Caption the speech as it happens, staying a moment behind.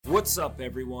What's up,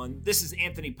 everyone? This is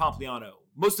Anthony Pompliano.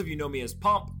 Most of you know me as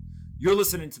Pomp. You're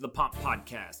listening to the Pomp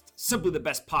Podcast, simply the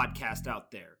best podcast out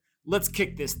there. Let's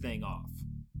kick this thing off.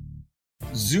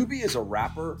 Zuby is a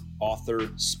rapper,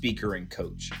 author, speaker, and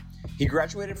coach. He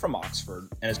graduated from Oxford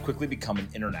and has quickly become an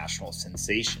international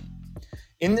sensation.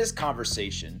 In this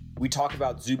conversation, we talk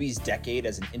about Zuby's decade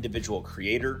as an individual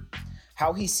creator,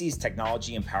 how he sees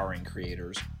technology empowering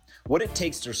creators, what it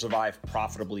takes to survive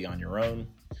profitably on your own,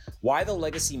 why the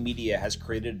legacy media has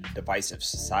created a divisive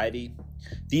society,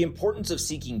 the importance of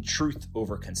seeking truth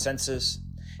over consensus,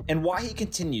 and why he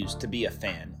continues to be a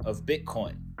fan of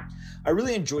Bitcoin. I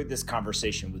really enjoyed this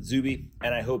conversation with Zuby,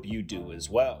 and I hope you do as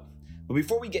well. But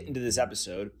before we get into this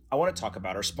episode, I want to talk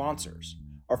about our sponsors.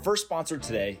 Our first sponsor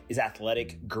today is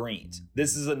Athletic Greens.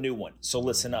 This is a new one, so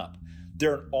listen up.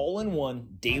 They're an all-in-one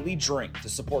daily drink to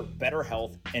support better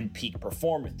health and peak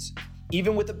performance.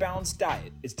 Even with a balanced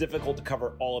diet, it's difficult to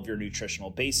cover all of your nutritional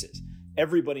bases.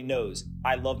 Everybody knows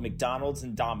I love McDonald's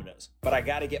and Domino's, but I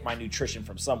gotta get my nutrition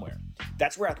from somewhere.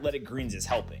 That's where Athletic Greens is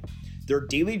helping. Their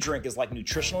daily drink is like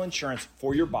nutritional insurance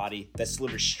for your body that's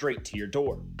delivered straight to your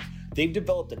door. They've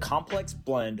developed a complex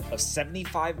blend of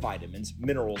 75 vitamins,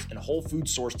 minerals, and whole food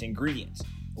sourced ingredients.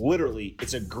 Literally,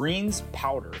 it's a greens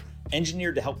powder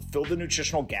engineered to help fill the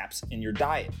nutritional gaps in your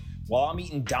diet. While I'm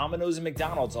eating Domino's and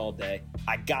McDonald's all day,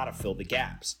 I gotta fill the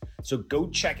gaps. So go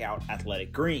check out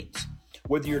Athletic Greens.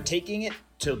 Whether you're taking it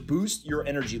to boost your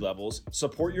energy levels,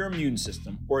 support your immune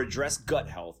system, or address gut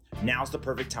health, now's the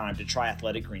perfect time to try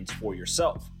Athletic Greens for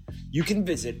yourself. You can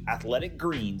visit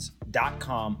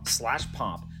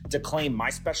athleticgreens.com/pomp to claim my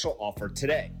special offer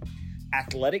today.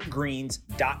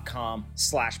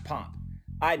 athleticgreens.com/pomp.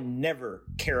 I never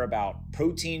care about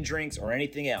protein drinks or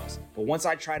anything else, but once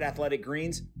I tried Athletic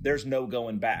Greens, there's no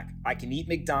going back. I can eat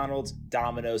McDonald's,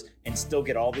 Domino's, and still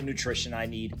get all the nutrition I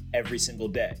need every single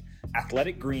day.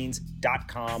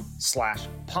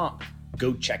 athleticgreens.com/pomp.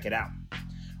 Go check it out.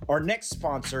 Our next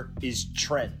sponsor is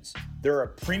Trends. They're a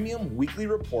premium weekly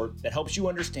report that helps you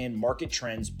understand market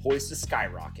trends poised to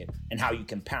skyrocket and how you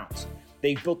can pounce.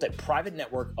 They've built a private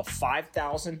network of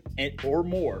 5,000 or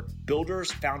more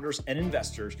builders, founders, and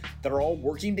investors that are all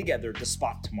working together to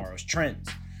spot tomorrow's trends.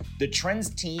 The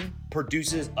Trends team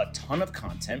produces a ton of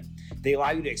content. They allow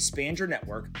you to expand your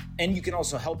network, and you can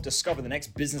also help discover the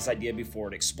next business idea before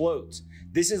it explodes.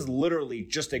 This is literally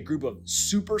just a group of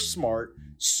super smart,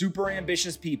 super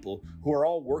ambitious people who are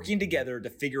all working together to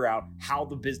figure out how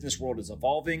the business world is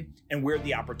evolving and where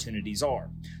the opportunities are.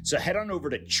 So head on over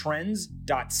to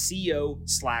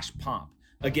trends.co/pomp.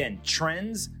 Again,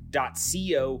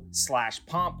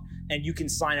 trends.co/pomp, and you can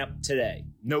sign up today.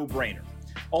 No brainer.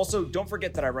 Also, don't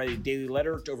forget that I write a daily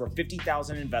letter to over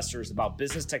 50,000 investors about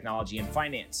business, technology, and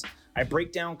finance. I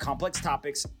break down complex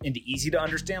topics into easy to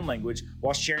understand language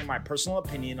while sharing my personal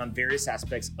opinion on various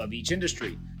aspects of each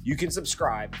industry. You can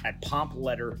subscribe at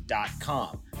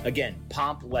pompletter.com. Again,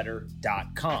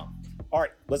 pompletter.com. All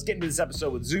right, let's get into this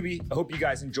episode with Zuby. I hope you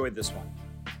guys enjoyed this one.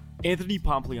 Anthony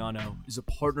Pompliano is a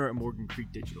partner at Morgan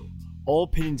Creek Digital. All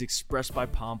opinions expressed by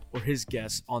Pomp or his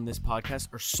guests on this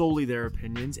podcast are solely their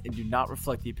opinions and do not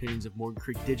reflect the opinions of Morgan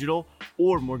Creek Digital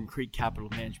or Morgan Creek Capital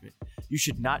Management. You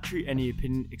should not treat any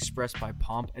opinion expressed by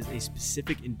Pomp as a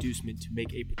specific inducement to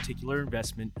make a particular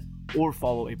investment or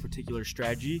follow a particular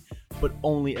strategy, but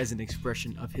only as an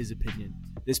expression of his opinion.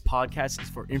 This podcast is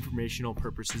for informational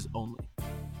purposes only.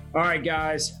 All right,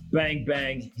 guys. Bang,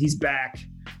 bang. He's back.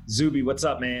 Zuby, what's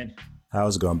up, man?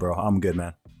 How's it going, bro? I'm good,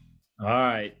 man. All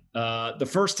right. The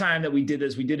first time that we did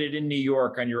this, we did it in New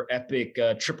York on your epic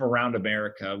trip around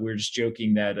America. We were just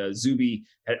joking that Zuby,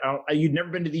 you'd never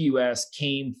been to the U.S.,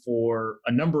 came for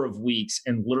a number of weeks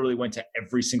and literally went to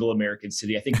every single American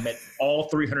city. I think met all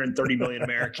 330 million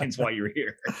Americans while you were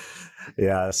here.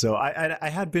 Yeah. So I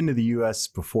had been to the U.S.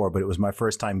 before, but it was my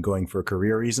first time going for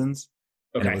career reasons.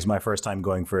 Okay. And it was my first time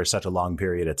going for such a long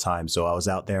period of time. So I was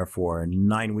out there for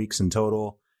 9 weeks in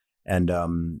total. And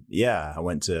I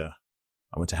went to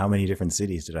how many different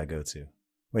cities did I go to?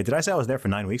 Wait, did I say I was there for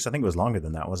 9 weeks? I think it was longer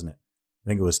than that, wasn't it? I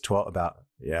think it was 12,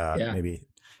 maybe.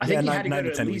 I think you nine, had to go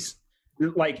to 10 at weeks.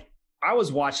 least, like, I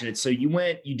was watching it. So you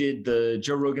did the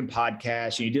Joe Rogan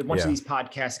podcast, and you did a bunch of these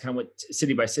podcasts, kind of went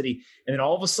city by city. And then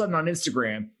all of a sudden on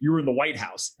Instagram, you were in the White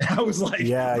House. I was like,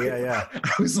 yeah.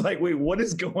 I was like, wait, what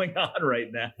is going on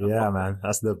right now? Yeah, man.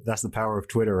 That's the power of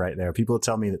Twitter right there. People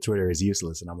tell me that Twitter is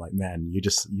useless. And I'm like, man, you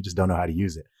just don't know how to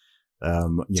use it.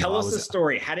 Tell us the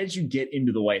story. How did you get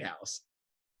into the White House?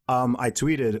 I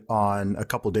tweeted on a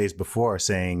couple days before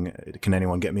saying, can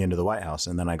anyone get me into the White House?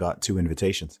 And then I got 2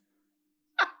 invitations.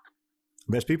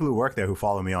 There's people who work there who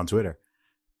follow me on Twitter.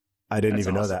 I didn't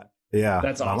even know that. Yeah.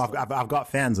 That's awesome. I've got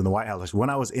fans in the White House. When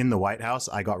I was in the White House,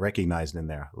 I got recognized in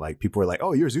there. Like people were like,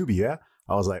 "Oh, you're Zuby, yeah?"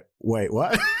 I was like, "Wait,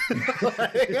 what?"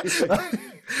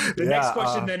 The next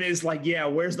question then is like, yeah,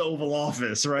 where's the Oval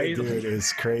Office, right? Dude,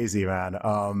 it's crazy, man.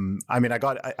 I mean,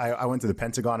 I went to the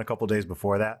Pentagon a couple days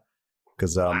before that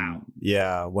because Wow.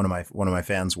 yeah, one of my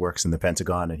fans works in the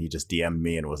Pentagon, and he just DM'd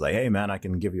me and was like, "Hey, man, I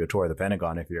can give you a tour of the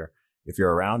Pentagon if you're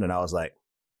around." And I was like,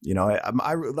 you know,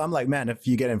 I'm like, man, if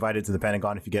you get invited to the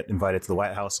Pentagon, if you get invited to the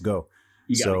White House, go.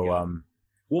 You gotta go.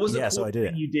 What was the so I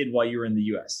did thing you did while you were in the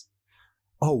U.S.?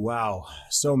 Oh, wow.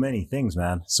 So many things,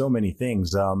 man. So many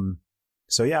things.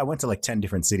 So yeah, I went to like 10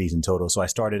 different cities in total. So I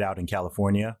started out in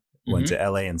California, went to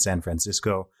LA and San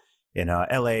Francisco. In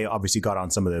LA, obviously got on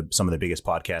some of the biggest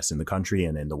podcasts in the country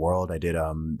and in the world. I did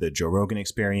the Joe Rogan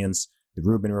Experience, the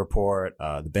Rubin Report,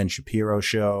 the Ben Shapiro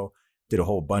Show, did a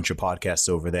whole bunch of podcasts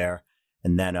over there.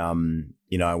 And then,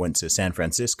 I went to San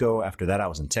Francisco. After that, I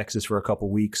was in Texas for a couple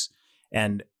weeks.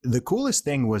 And the coolest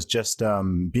thing was just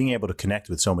being able to connect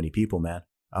with so many people, man.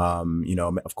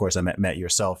 Of course, I met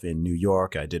yourself in New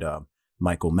York. I did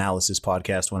Michael Malice's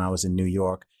podcast when I was in New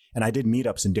York. And I did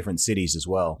meetups in different cities as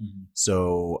well. Mm-hmm.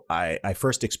 So I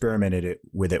first experimented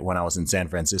with it when I was in San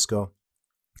Francisco.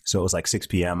 So it was like 6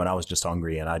 p.m. and I was just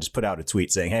hungry. And I just put out a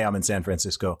tweet saying, "Hey, I'm in San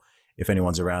Francisco. If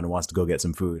anyone's around and wants to go get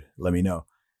some food, let me know."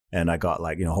 And I got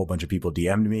like, a whole bunch of people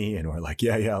DM'd me and were like,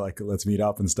 yeah, like let's meet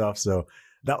up and stuff. So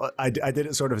that I did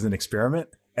it sort of as an experiment,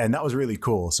 and that was really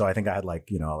cool. So I think I had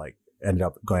ended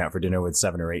up going out for dinner with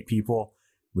 7 or 8 people,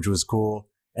 which was cool.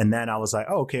 And then I was like,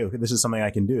 oh, okay, this is something I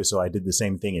can do. So I did the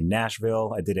same thing in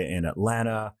Nashville. I did it in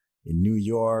Atlanta, in New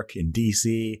York, in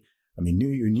DC. I mean, New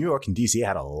York and DC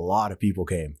had a lot of people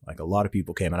came,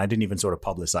 and I didn't even sort of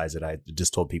publicize it. I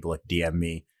just told people like DM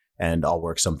me and I'll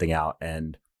work something out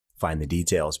and find the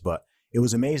details. But it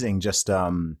was amazing just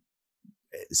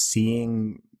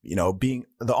seeing, being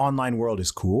the online world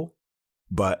is cool,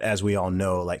 but as we all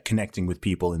know, like connecting with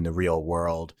people in the real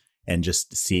world and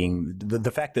just seeing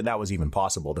the fact that was even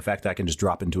possible, the fact that I can just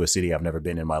drop into a city I've never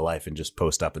been in my life and just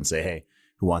post up and say, "Hey,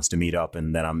 who wants to meet up?"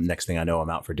 And then next thing I know, I'm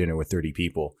out for dinner with 30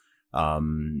 people.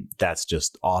 That's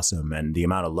just awesome. And the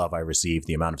amount of love I received,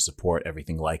 the amount of support,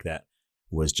 everything like that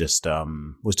was just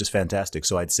fantastic.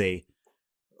 So I'd say,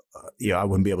 I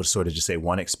wouldn't be able to sort of just say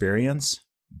one experience,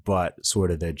 but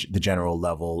sort of the general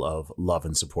level of love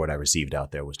and support I received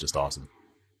out there was just awesome.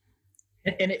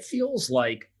 And it feels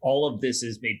like all of this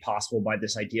is made possible by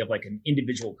this idea of like an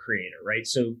individual creator, right?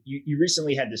 So you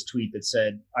recently had this tweet that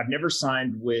said, "I've never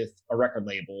signed with a record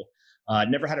label,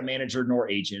 never had a manager nor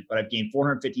agent, but I've gained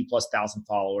 450 plus thousand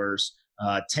followers,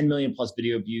 10 million plus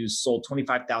video views, sold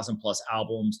 25,000 plus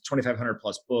albums, 2,500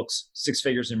 plus books, 6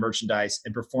 figures in merchandise,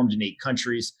 and performed in 8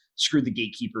 countries. Screw the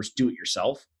gatekeepers, do it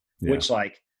yourself," which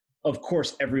of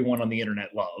course, everyone on the internet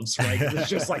loves, right? It's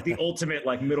just like the ultimate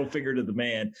like middle finger to the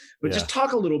man. But just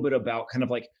talk a little bit about kind of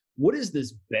like, what has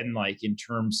this been like in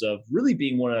terms of really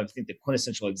being one of, I think, the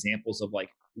quintessential examples of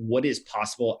like what is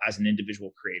possible as an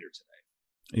individual creator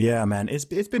today? Yeah, man, it's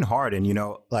been hard. And,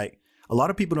 like a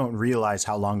lot of people don't realize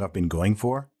how long I've been going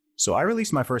for. So I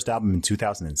released my first album in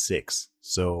 2006.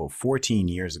 So 14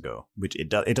 years ago, which it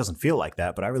doesn't feel like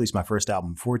that, but I released my first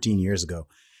album 14 years ago.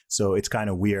 So it's kind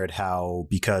of weird how,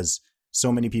 because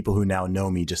so many people who now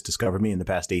know me just discovered me in the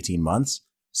past 18 months.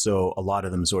 So a lot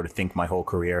of them sort of think my whole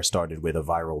career started with a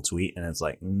viral tweet. And it's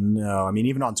like, no, I mean,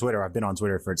 even on Twitter, I've been on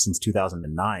Twitter since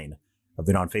 2009. I've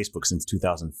been on Facebook since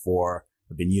 2004.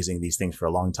 I've been using these things for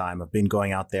a long time. I've been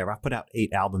going out there. I've put out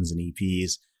 8 albums and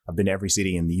EPs. I've been to every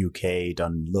city in the UK,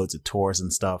 done loads of tours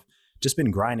and stuff, just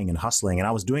been grinding and hustling. And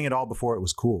I was doing it all before it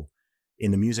was cool. In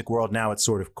the music world now, it's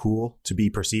sort of cool to be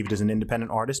perceived as an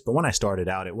independent artist. But when I started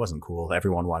out, it wasn't cool.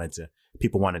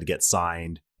 People wanted to get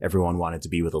signed. Everyone wanted to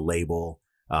be with a label.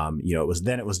 It was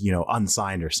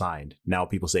unsigned or signed. Now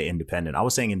people say independent. I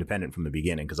was saying independent from the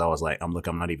beginning because I was like, I'm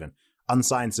not even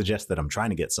unsigned suggests that I'm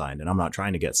trying to get signed, and I'm not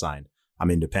trying to get signed.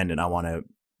 I'm independent. I want to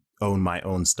own my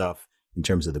own stuff in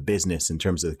terms of the business, in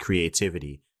terms of the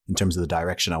creativity, in terms of the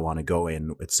direction I want to go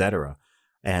in, etc.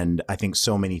 And I think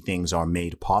so many things are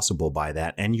made possible by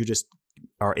that. And you just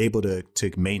are able to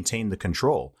maintain the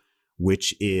control,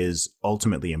 which is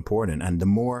ultimately important. And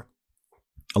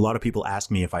a lot of people ask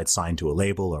me if I'd signed to a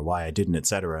label or why I didn't, et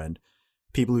cetera. And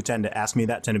people who tend to ask me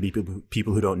that tend to be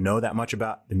people who don't know that much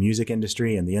about the music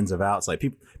industry and the ins and outs. Like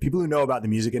people who know about the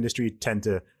music industry tend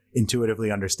to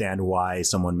intuitively understand why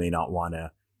someone may not want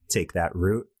to take that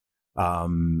route.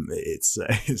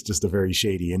 It's just a very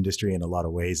shady industry in a lot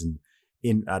of ways. And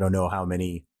I don't know how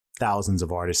many thousands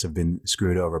of artists have been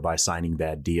screwed over by signing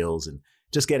bad deals and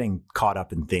just getting caught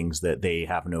up in things that they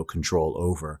have no control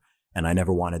over. And I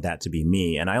never wanted that to be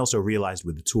me. And I also realized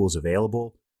with the tools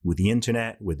available, with the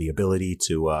internet, with the ability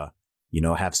to,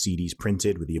 have CDs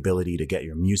printed, with the ability to get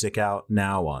your music out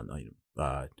now on,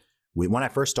 when I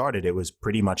first started, it was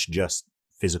pretty much just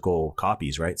physical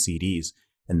copies, right? CDs.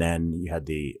 And then you had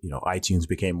iTunes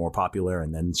became more popular,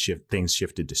 and then things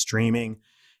shifted to streaming.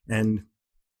 And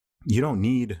you don't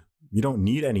need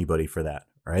anybody for that,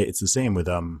 right? It's the same with,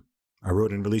 I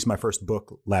wrote and released my first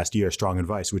book last year, Strong and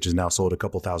Vice, which has now sold a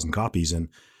couple thousand copies. And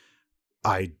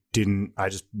I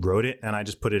just wrote it and I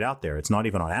just put it out there. It's not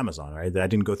even on Amazon, right? I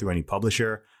didn't go through any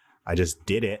publisher. I just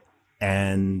did it.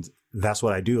 And that's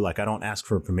what I do. Like, I don't ask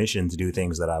for permission to do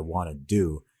things that I want to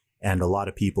do. And a lot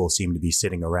of people seem to be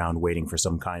sitting around waiting for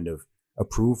some kind of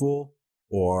approval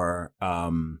or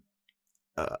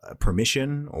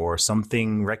permission or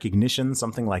something, recognition,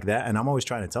 something like that. And I'm always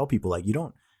trying to tell people, like, you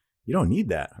don't need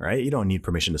that, right? You don't need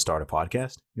permission to start a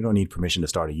podcast. You don't need permission to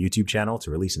start a YouTube channel, to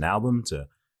release an album, to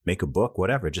make a book,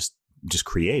 whatever. Just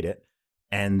create it.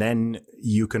 And then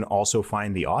you can also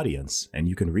find the audience and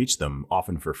you can reach them,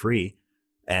 often for free.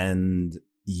 And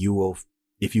you will,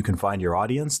 if you can find your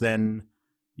audience, then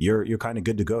you're kind of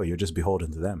good to go. You're just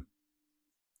beholden to them.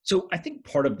 So I think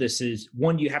part of this is,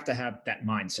 one, you have to have that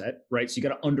mindset, right? So you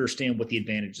got to understand what the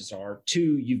advantages are.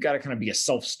 Two, you've got to kind of be a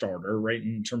self-starter, right?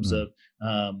 In terms of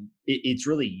it's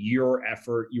really your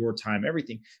effort, your time,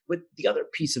 everything. But the other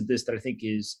piece of this that I think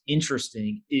is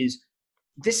interesting is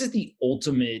this is the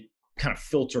ultimate kind of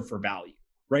filter for value,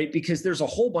 right? Because there's a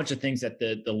whole bunch of things that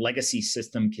the legacy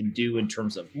system can do in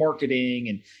terms of marketing,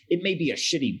 and it may be a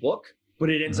shitty book, but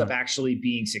it ends up actually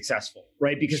being successful,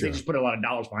 right? Because they just put a lot of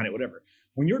dollars behind it, whatever.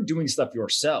 When you're doing stuff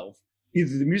yourself,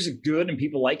 either the music's good and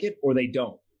people like it, or they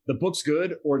don't. The book's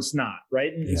good or it's not,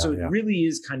 right? And so it really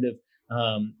is kind of,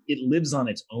 it lives on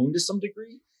its own to some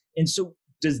degree. And so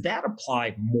does that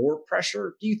apply more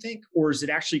pressure, do you think? Or is it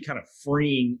actually kind of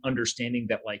freeing understanding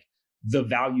that, like, the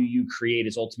value you create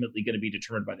is ultimately going to be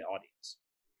determined by the audience?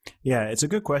 Yeah, it's a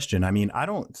good question. I mean, I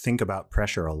don't think about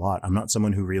pressure a lot. I'm not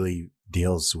someone who really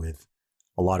deals with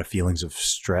a lot of feelings of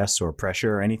stress or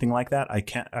pressure or anything like that. I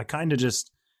kind of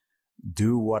just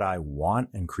do what I want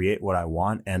and create what I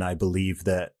want. And I believe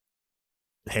that,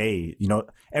 hey,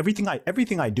 everything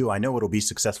I do, I know it'll be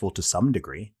successful to some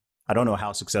degree. I don't know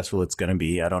how successful it's going to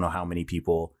be. I don't know how many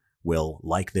people will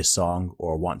like this song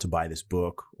or want to buy this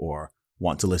book or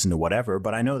want to listen to whatever,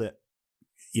 but I know that,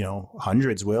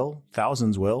 hundreds will,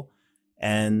 thousands will,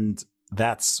 and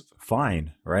that's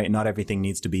fine, right? Not everything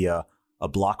needs to be a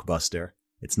blockbuster.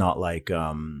 It's not like,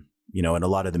 in a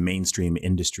lot of the mainstream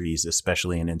industries,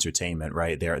 especially in entertainment,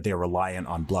 right? They're reliant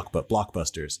on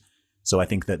blockbusters. So I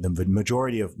think that the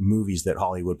majority of movies that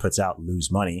Hollywood puts out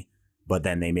lose money, but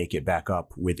then they make it back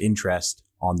up with interest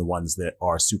on the ones that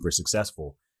are super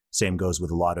successful. Same goes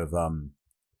with a lot of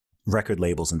record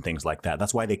labels and things like that.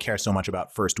 That's why they care so much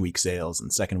about first week sales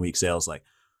and second week sales. Like,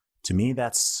 to me,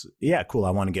 that's, cool. I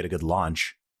want to get a good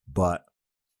launch, but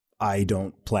I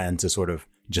don't plan to sort of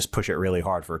just push it really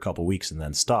hard for a couple of weeks and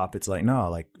then stop. It's like, no,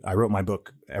 like, I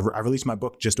released my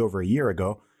book just over a year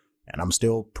ago, and I'm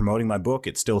still promoting my book.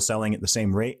 It's still selling at the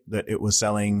same rate that it was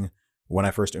selling when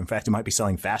I first, in fact, it might be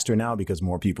selling faster now because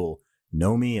more people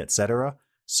know me, etc.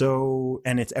 So,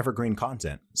 and it's evergreen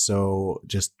content. So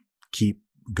just keep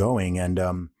going. And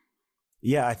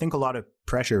I think a lot of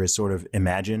pressure is sort of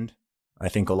imagined. I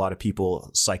think a lot of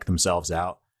people psych themselves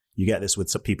out. You get this with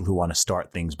some people who want to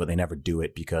start things, but they never do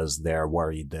it because they're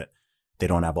worried that they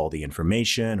don't have all the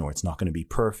information, or it's not going to be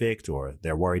perfect, or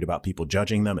they're worried about people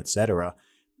judging them, etc.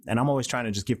 And I'm always trying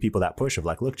to just give people that push of,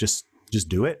 like, look, just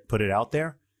do it, put it out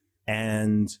there.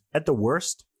 And at the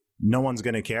worst, no one's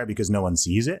going to care because no one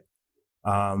sees it.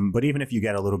 But even if you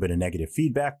get a little bit of negative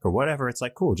feedback or whatever, it's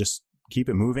like, cool, just keep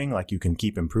it moving. Like, you can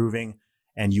keep improving,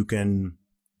 and you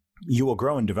will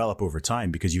grow and develop over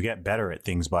time because you get better at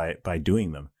things by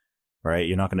doing them. Right?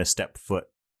 You're not going to step foot,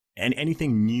 and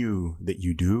anything new that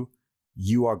you do,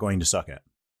 you are going to suck at.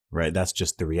 Right? That's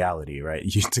just the reality, right?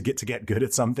 To get good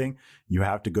at something, you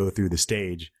have to go through the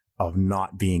stage of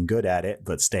not being good at it,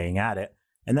 but staying at it.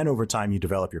 And then over time, you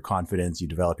develop your confidence, you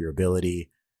develop your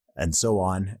ability, and so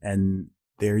on. And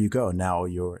there you go. Now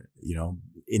you're,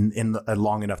 in a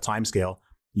long enough time scale,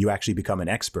 you actually become an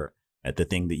expert at the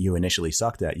thing that you initially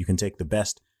sucked at. You can take the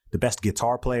best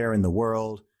guitar player in the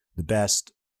world, the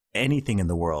best anything in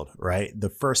the world, right? The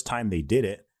first time they did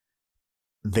it,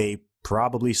 they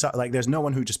probably suck. Like, there's no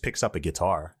one who just picks up a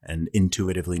guitar and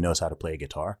intuitively knows how to play a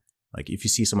guitar. Like, if you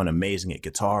see someone amazing at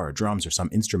guitar or drums or some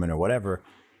instrument or whatever,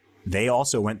 they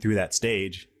also went through that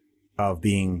stage of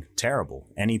being terrible.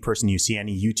 Any person you see,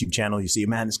 any YouTube channel you see,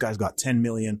 man, this guy's got 10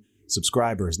 million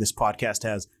subscribers. This podcast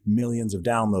has millions of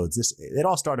downloads. It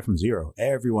all started from zero.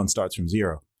 Everyone starts from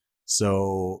zero.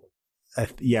 So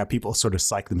people sort of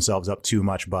psych themselves up too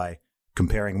much by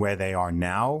comparing where they are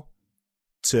now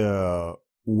to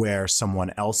where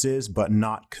someone else is, but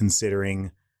not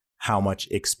considering how much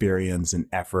experience and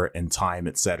effort and time,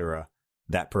 etc.,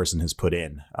 that person has put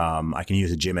in. I can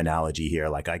use a gym analogy here.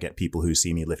 Like, I get people who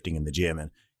see me lifting in the gym, and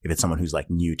if it's someone who's like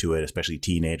new to it, especially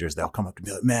teenagers, they'll come up to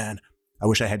me like, man, I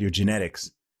wish I had your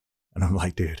genetics. And I'm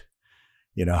like, dude,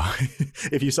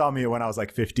 if you saw me when I was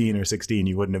like 15 or 16,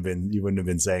 you wouldn't have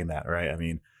been saying that, right? I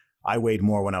mean, I weighed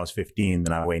more when I was 15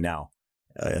 than I weigh now,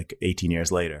 like 18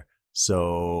 years later.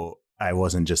 So I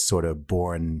wasn't just sort of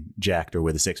born jacked or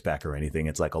with a six pack or anything.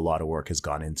 It's like a lot of work has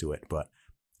gone into it. But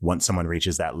once someone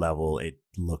reaches that level, it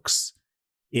looks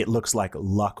like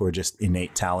luck or just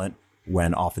innate talent,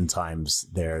 when oftentimes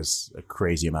there's a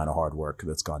crazy amount of hard work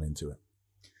that's gone into it.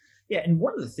 Yeah. And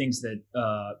one of the things that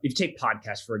if you take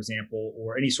podcasts, for example,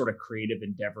 or any sort of creative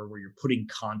endeavor where you're putting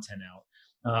content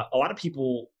out, a lot of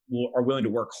people are willing to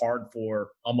work hard for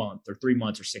a month or 3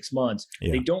 months or 6 months.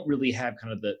 Yeah. They don't really have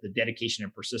kind of the dedication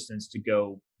and persistence to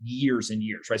go years and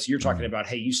years, right? So you're talking about,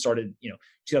 hey, you started,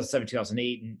 2007,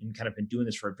 2008 and kind of been doing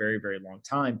this for a very, very long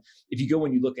time. If you go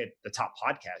and you look at the top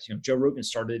podcasts, Joe Rogan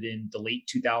started in the late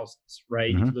 2000s,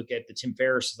 right? If you look at the Tim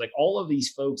Ferriss, like all of these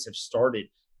folks have started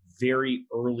very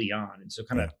early on. And so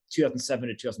kind of 2007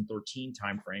 to 2013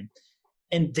 timeframe,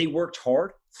 and they worked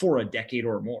hard for a decade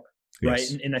or more.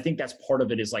 Yes. Right. And I think that's part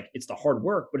of it, is like, it's the hard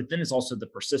work, but then it's also the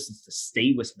persistence to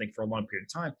stay with something for a long period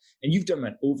of time. And you've done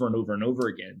that over and over and over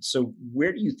again. So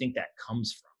where do you think that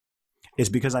comes from? It's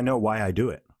because I know why I do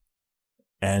it.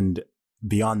 And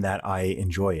beyond that, I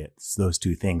enjoy it. It's those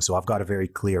two things. So I've got a very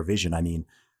clear vision. I mean,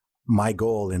 my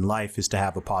goal in life is to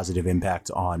have a positive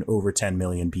impact on over 10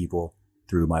 million people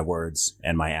through my words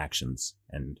and my actions.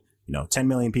 And, 10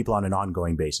 million people on an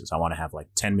ongoing basis. I want to have like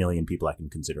 10 million people I can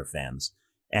consider fans.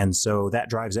 And so that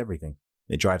drives everything.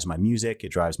 It drives my music.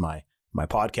 It drives my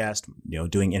podcast,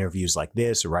 doing interviews like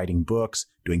this, or writing books,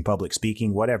 doing public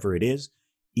speaking, whatever it is.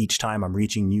 Each time I'm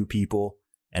reaching new people,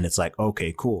 and it's like,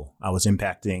 okay, cool. I was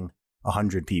impacting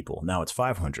 100 people. Now it's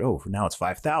 500. Oh, now it's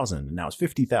 5,000. Now it's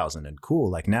 50,000. And cool.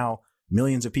 Like, now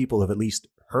millions of people have at least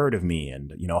heard of me,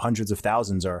 and, hundreds of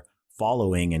thousands are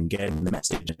following and getting the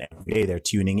message. And every day they're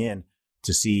tuning in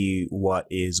to see what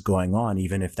is going on,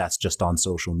 even if that's just on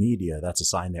social media. That's a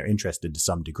sign they're interested to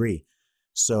some degree.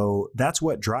 So that's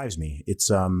what drives me. It's,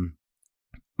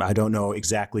 I don't know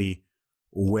exactly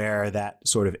where that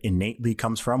sort of innately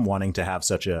comes from, wanting to have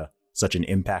such an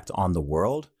impact on the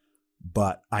world,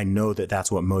 but I know that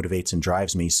that's what motivates and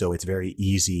drives me. So it's very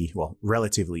easy, well,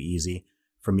 relatively easy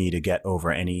for me to get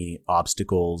over any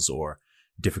obstacles or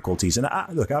difficulties. And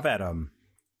I've had,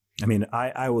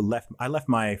 I left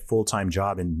my full-time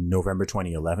job in November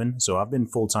 2011. So I've been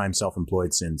full-time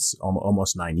self-employed since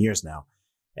almost 9 years now.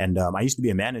 And I used to be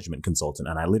a management consultant,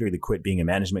 and I literally quit being a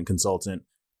management consultant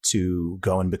to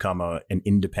go and become an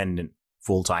independent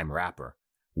full-time rapper,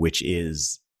 which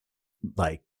is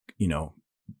like,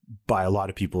 by a lot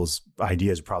of people's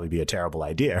ideas would probably be a terrible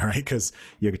idea, right? Because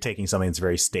you're taking something that's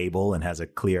very stable and has a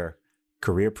clear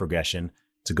career progression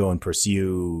to go and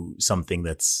pursue something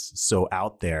that's so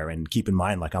out there. And keep in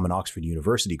mind, like, I'm an Oxford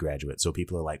University graduate. So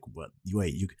people are like, well,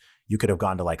 wait, you could have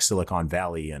gone to like Silicon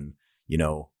Valley and,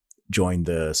 joined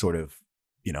the sort of,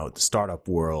 the startup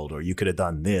world, or you could have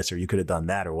done this, or you could have done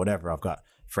that, or whatever. I've got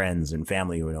friends and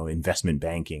family, investment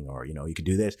banking, or, you could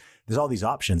do this. There's all these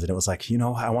options. And it was like,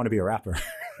 I want to be a rapper.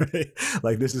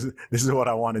 Like, this is what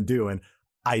I want to do. And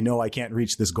I know I can't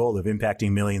reach this goal of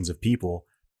impacting millions of people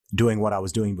doing what I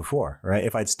was doing before, right?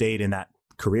 If I'd stayed in that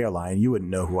career line, you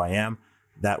wouldn't know who I am.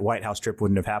 That White House trip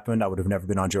wouldn't have happened. I would have never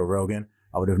been on Joe Rogan.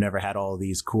 I would have never had all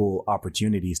these cool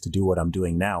opportunities to do what I'm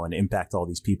doing now and impact all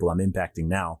these people I'm impacting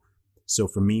now. So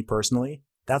for me personally,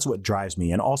 that's what drives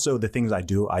me. And also the things I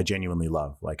do, I genuinely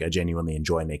love. Like, I genuinely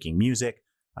enjoy making music.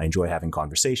 I enjoy having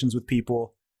conversations with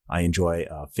people. I enjoy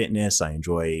fitness. I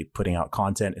enjoy putting out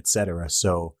content, etc.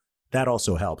 So that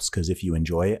also helps, because if you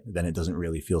enjoy it, then it doesn't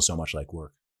really feel so much like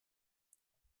work.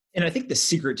 And I think the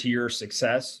secret to your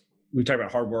success, we talked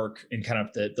about hard work and kind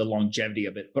of the longevity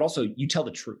of it, but also you tell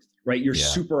the truth, right? You're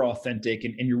super authentic,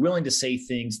 and you're willing to say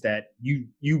things that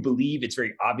you believe. It's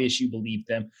very obvious you believe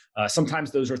them.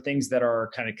 Sometimes those are things that are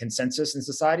kind of consensus in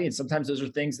society, and sometimes those are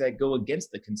things that go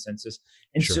against the consensus.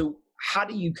 And so how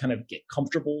do you kind of get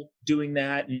comfortable doing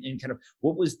that? And kind of,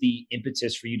 what was the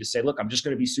impetus for you to say, look, I'm just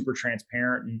going to be super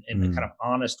transparent and kind of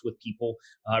honest with people,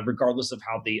 regardless of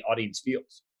how the audience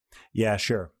feels? Yeah,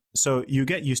 sure. So you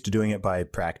get used to doing it by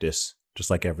practice, just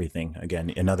like everything.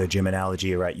 Again, another gym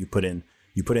analogy, right? You put in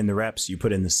you put in the reps, you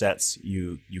put in the sets,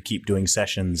 you keep doing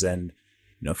sessions. And,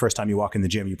 first time you walk in the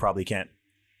gym, you probably can't,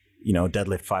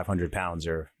 deadlift 500 pounds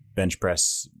or bench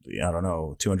press,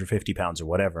 250 pounds or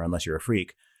whatever, unless you're a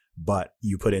freak. But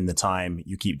you put in the time,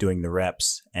 you keep doing the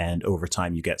reps, and over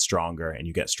time you get stronger and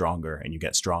you get stronger and you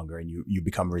get stronger, and you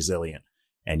become resilient,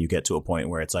 and you get to a point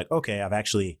where it's like, okay, I've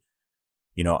actually,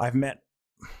 I've met,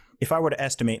 if I were to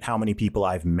estimate how many people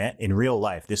I've met in real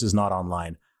life, this is not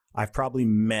online, I've probably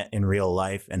met in real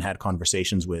life and had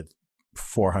conversations with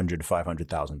 400 to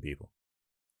 500,000 people.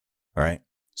 All right.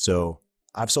 So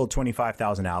I've sold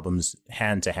 25,000 albums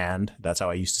hand to hand. That's how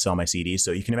I used to sell my CDs.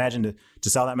 So you can imagine to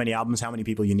sell that many albums, how many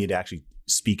people you need to actually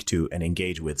speak to and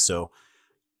engage with. So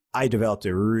I developed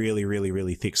a really, really,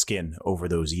 really thick skin over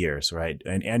those years, right?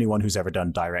 And anyone who's ever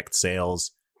done direct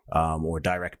sales or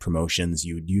direct promotions,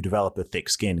 you develop a thick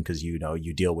skin because,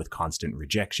 you deal with constant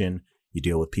rejection. You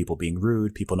deal with people being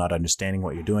rude, people not understanding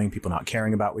what you're doing, people not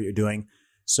caring about what you're doing.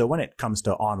 So when it comes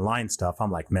to online stuff,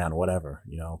 I'm like, man, whatever.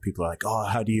 People are like, oh,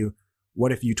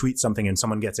 what if you tweet something and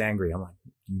someone gets angry? I'm like,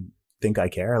 you think I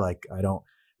care? Like, I don't,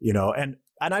 and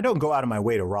I don't go out of my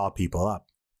way to rile people up.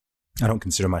 I don't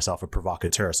consider myself a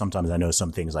provocateur. Sometimes I know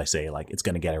some things I say, like, it's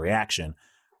going to get a reaction,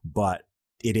 but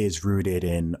it is rooted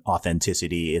in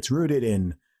authenticity. It's rooted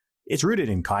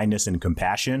in kindness and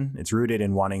compassion. It's rooted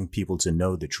in wanting people to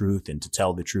know the truth and to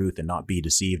tell the truth and not be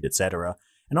deceived, etc.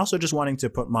 And also just wanting to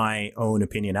put my own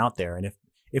opinion out there. And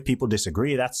if people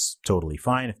disagree, that's totally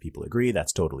fine. If people agree,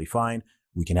 that's totally fine.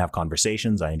 We can have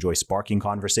conversations. I enjoy sparking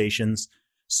conversations.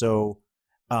 So,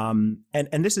 and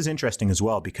this is interesting as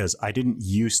well, because I didn't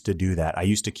used to do that. I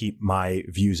used to keep my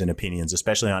views and opinions,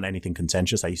 especially on anything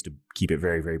contentious. I used to keep it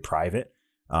very, very private.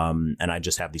 And I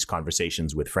just have these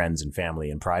conversations with friends and family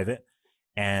in private.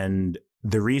 And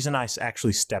the reason I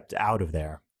actually stepped out of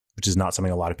there, which is not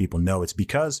something a lot of people know, it's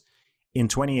because in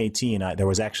 2018, there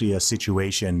was actually a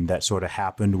situation that sort of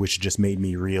happened, which just made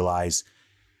me realize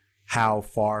how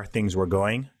far things were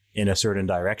going in a certain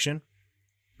direction.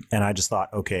 And I just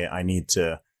thought, okay, I need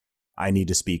to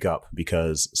speak up,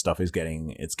 because stuff is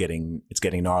getting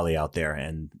gnarly out there,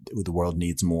 and the world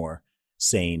needs more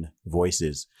sane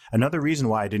voices. Another reason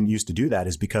why I didn't used to do that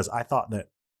is because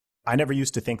I never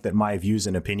used to think that my views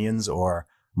and opinions or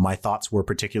my thoughts were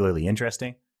particularly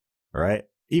interesting. All right.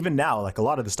 Even now, like, a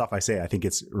lot of the stuff I say, I think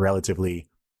it's relatively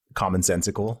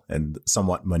commonsensical and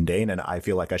somewhat mundane, and I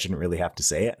feel like I shouldn't really have to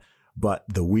say it. But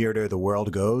the weirder the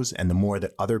world goes, and the more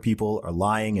that other people are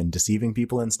lying and deceiving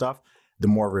people and stuff, the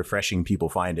more refreshing people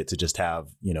find it to just have,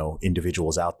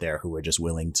 individuals out there who are just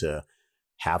willing to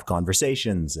have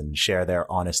conversations and share their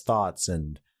honest thoughts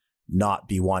and not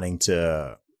be wanting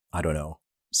to,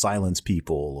 silence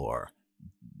people or,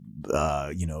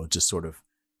 just sort of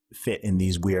fit in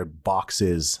these weird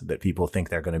boxes that people think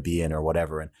they're going to be in or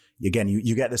whatever. And again,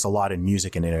 you get this a lot in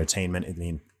music and entertainment. I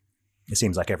mean, it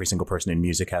seems like every single person in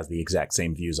music has the exact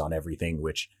same views on everything,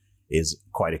 which is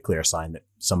quite a clear sign that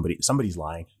somebody's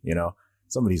lying,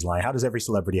 somebody's lying. How does every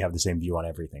celebrity have the same view on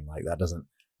everything? Like,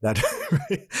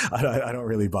 I don't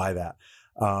really buy that.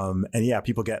 And yeah,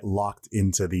 people get locked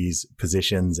into these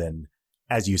positions. And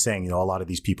as you're saying, a lot of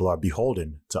these people are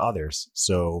beholden to others.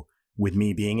 So with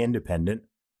me being independent,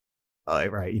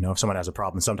 right, if someone has a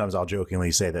problem, sometimes I'll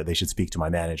jokingly say that they should speak to my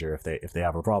manager if they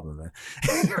have a problem.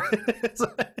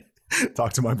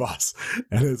 Talk to my boss,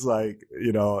 and it's like,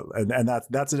 and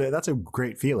that's a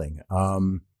great feeling.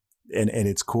 And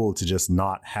it's cool to just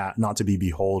not to be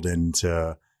beholden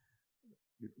to,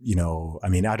 I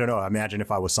mean, I don't know. Imagine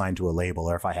if I was signed to a label,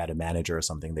 or if I had a manager or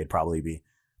something, they'd probably be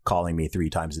calling me 3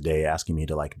 times a day, asking me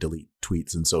to like delete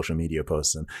tweets and social media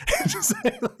posts, and just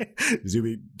like,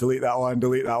 Zuby, delete that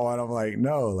one. I'm like,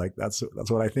 no, like that's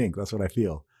what I think. That's what I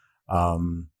feel.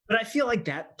 But I feel like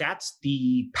that's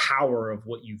the power of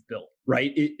what you've built,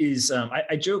 right? It is,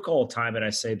 I joke all the time, and I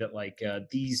say that, like,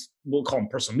 these, we'll call them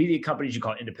personal media companies, you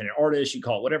call it independent artists, you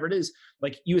call it whatever it is.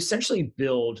 Like, you essentially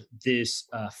build this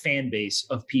fan base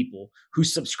of people who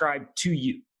subscribe to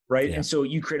you, right? Yeah. And so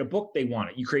you create a book, they want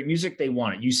it. You create music, they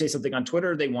want it. You say something on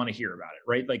Twitter, they want to hear about it,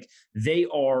 right? Like, they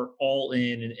are all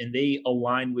in, and they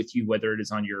align with you, whether it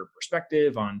is on your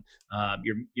perspective, on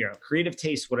your creative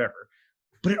taste, whatever.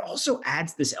 But it also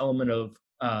adds this element of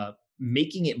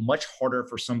making it much harder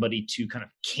for somebody to kind of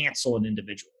cancel an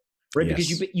individual, right? Yes.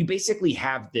 Because you basically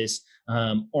have this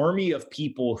army of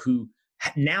people who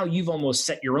now you've almost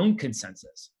set your own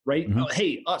consensus, right? Mm-hmm.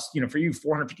 Hey, us, for you,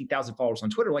 450,000 followers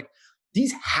on Twitter, like,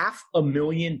 these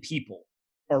 500,000 people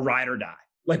are ride or die.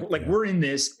 Like, we're in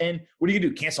this, and what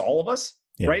do? Cancel all of us?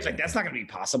 right? Exactly. Like that's not going to be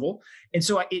possible. And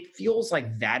so it feels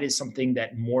like that is something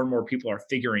that more and more people are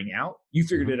figuring out. You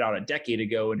figured it out a decade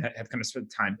ago and have kind of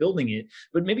spent time building it,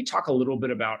 but maybe talk a little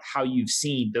bit about how you've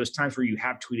seen those times where you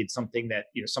have tweeted something that,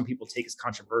 some people take as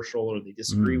controversial or they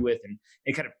disagree with,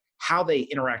 and kind of how they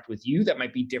interact with you that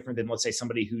might be different than, let's say,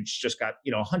 somebody who's just got,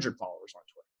 100 followers on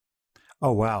Twitter.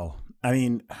 Oh, wow. I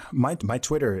mean, my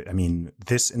Twitter, in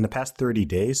the past 30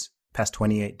 days, past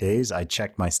 28 days, I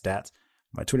checked my stats.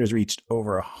 My Twitter's reached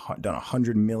done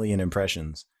 100 million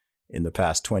impressions in the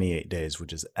past 28 days,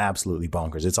 which is absolutely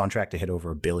bonkers. It's on track to hit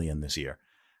over 1 billion this year,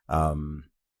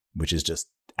 which is just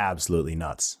absolutely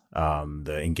nuts.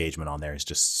 The engagement on there is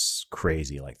just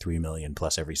crazy, like 3 million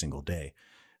plus every single day.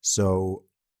 So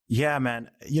yeah,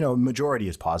 man, majority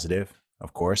is positive,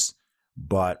 of course.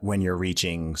 But when you're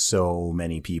reaching so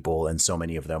many people and so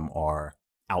many of them are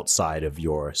outside of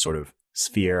your sort of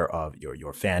sphere of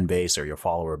your fan base or your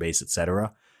follower base,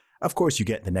 etc., of course you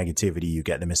get the negativity, you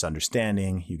get the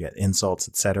misunderstanding, you get insults,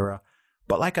 etc.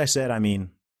 But like I said, I know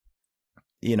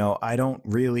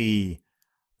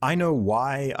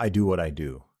why I do what I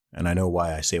do, and I know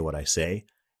why I say what I say.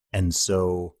 And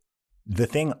so the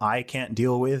thing I can't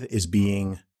deal with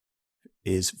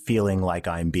is feeling like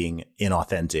I'm being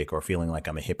inauthentic, or feeling like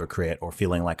I'm a hypocrite, or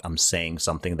feeling like I'm saying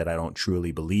something that I don't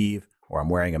truly believe, or I'm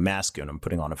wearing a mask and I'm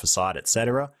putting on a facade,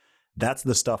 etc. That's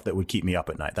the stuff that would keep me up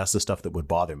at night. That's the stuff that would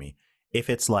bother me. If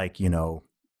it's like,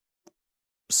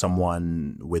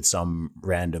 someone with some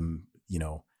random,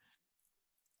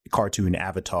 cartoon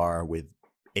avatar with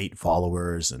 8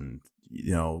 followers and,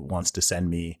 wants to send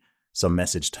me some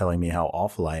message telling me how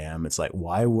awful I am, it's like,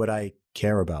 why would I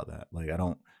care about that? Like,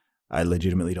 I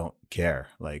legitimately don't care.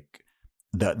 Like,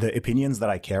 the opinions that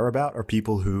I care about are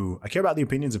I care about the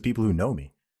opinions of people who know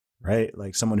me, right?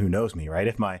 Like someone who knows me, right?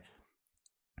 If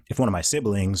one of my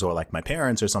siblings or like my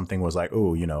parents or something was like,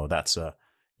 oh, that's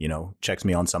checks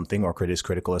me on something or is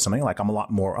critical or something, like I'm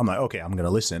like, okay, I'm going to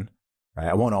listen, right?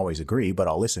 I won't always agree, but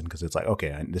I'll listen, because it's like,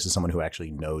 okay, this is someone who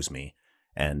actually knows me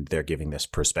and they're giving this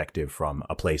perspective from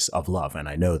a place of love. And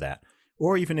I know that.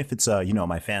 Or even if it's,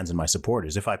 my fans and my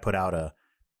supporters, if I put out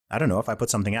if I put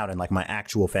something out and like my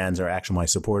actual fans or my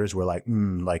supporters were like,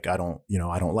 like, I don't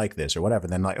like this or whatever,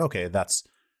 then like, okay, that's,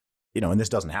 and this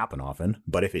doesn't happen often,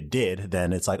 but if it did,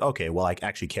 then it's like, okay, well, I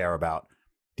actually care about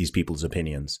these people's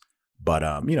opinions. But,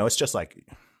 it's just like,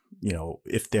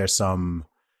 if there's some,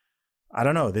 I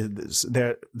don't know,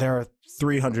 there are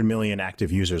 300 million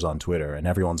active users on Twitter and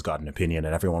everyone's got an opinion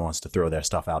and everyone wants to throw their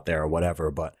stuff out there or whatever.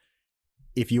 But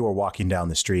if you were walking down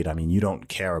the street, you don't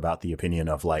care about the opinion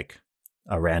of like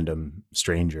a random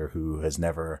stranger who has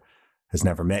never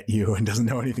met you and doesn't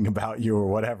know anything about you or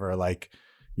whatever. Like,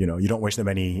 you don't wish them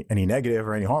any negative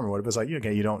or any harm or whatever. It's like,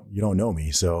 okay, you don't know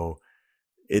me, so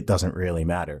it doesn't really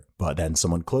matter. But then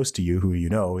someone close to you who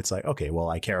it's like, okay, well,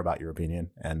 I care about your opinion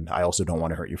and I also don't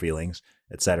want to hurt your feelings,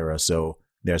 etc. So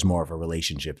there's more of a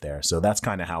relationship there. So that's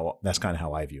kind of how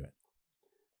I view it.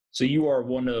 So you are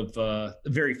one of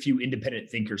very few independent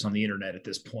thinkers on the internet at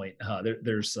this point.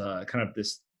 There's kind of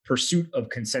this pursuit of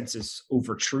consensus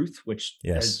over truth, which,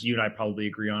 yes, as you and I probably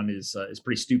agree on, is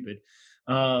pretty stupid.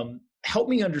 Help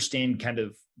me understand kind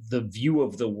of the view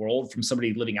of the world from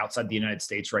somebody living outside the United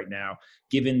States right now,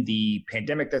 given the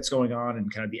pandemic that's going on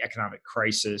and kind of the economic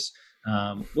crisis.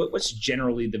 What's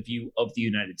generally the view of the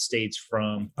United States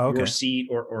from your seat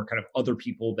or kind of other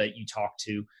people that you talk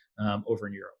to over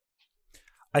in Europe?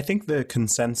 I think the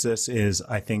consensus is,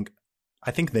 I think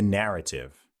the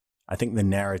narrative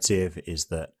is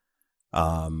that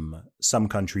some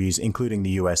countries, including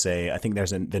the USA, I think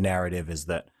the narrative is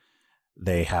that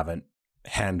they haven't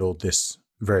handled this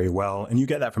very well. And you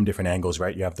get that from different angles,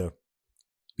 right? You have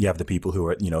the people who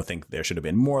are, think there should have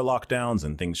been more lockdowns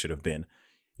and things should have been,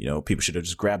 people should have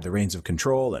just grabbed the reins of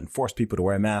control and forced people to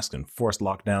wear masks and forced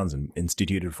lockdowns and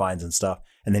instituted fines and stuff.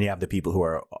 And then you have the people who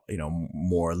are,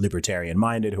 more libertarian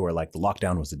minded, who are like, the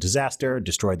lockdown was a disaster,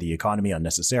 destroyed the economy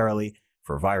unnecessarily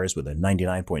for a virus with a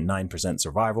 99.9%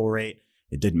 survival rate.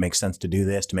 It didn't make sense to do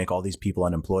this, to make all these people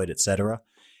unemployed, etc.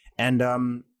 And,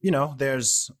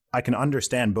 I can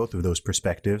understand both of those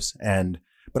perspectives.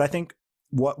 But I think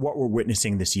what we're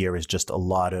witnessing this year is just a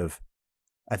lot of,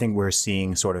 I think we're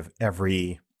seeing sort of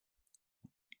every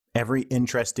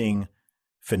interesting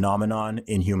phenomenon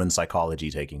in human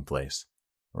psychology taking place,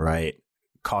 right?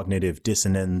 Cognitive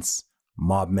dissonance,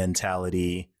 mob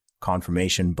mentality,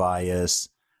 confirmation bias,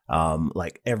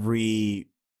 like every,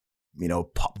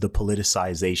 the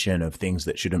politicization of things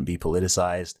that shouldn't be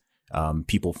politicized,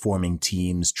 people forming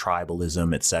teams,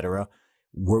 tribalism, etc.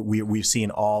 We've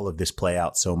seen all of this play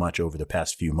out so much over the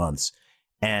past few months.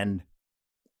 And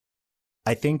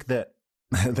I think that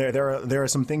there are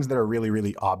some things that are really,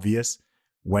 really obvious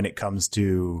when it comes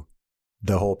to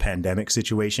the whole pandemic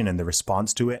situation and the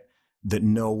response to it that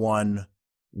no one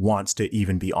wants to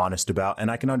even be honest about. And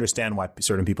I can understand why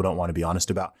certain people don't want to be honest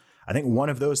about. I think one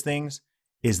of those things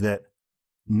is that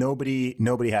nobody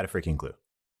had a freaking clue,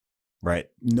 right?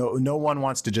 No one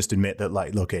wants to just admit that,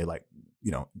 like, okay, like,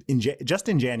 you know, in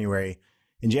January,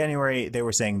 they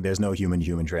were saying there's no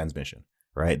human transmission,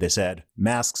 right? They said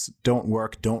masks don't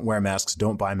work, don't wear masks,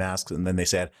 don't buy masks. And then they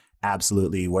said,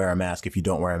 absolutely wear a mask. If you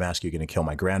don't wear a mask, you're going to kill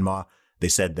my grandma. They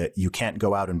said that you can't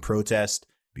go out and protest.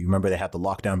 You remember they had the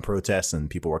lockdown protests and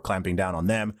people were clamping down on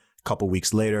them. A couple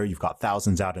weeks later, you've got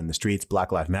thousands out in the streets,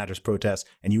 Black Lives Matter protests,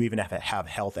 and you even have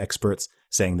health experts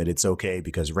saying that it's okay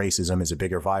because racism is a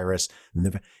bigger virus. And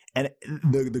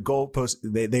the goalpost,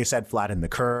 they said flatten the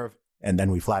curve, and then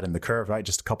we flattened the curve, right?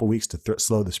 Just a couple weeks to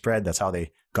slow the spread. That's how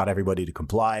they got everybody to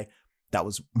comply. That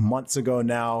was months ago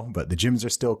now, but the gyms are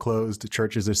still closed, the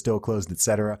churches are still closed,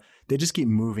 etc. They just keep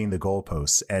moving the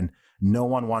goalposts, and no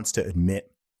one wants to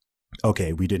admit,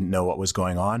 okay, we didn't know what was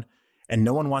going on. And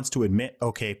no one wants to admit,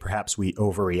 okay, perhaps we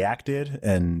overreacted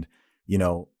and, you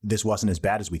know, this wasn't as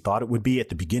bad as we thought it would be. At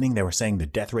the beginning, they were saying the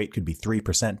death rate could be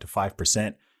 3% to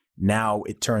 5%. Now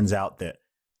it turns out that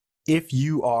if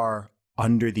you are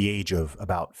under the age of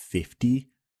about 50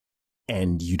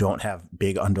 and you don't have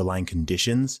big underlying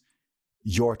conditions,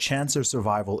 your chance of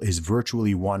survival is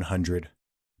virtually 100%,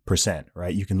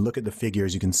 right? You can look at the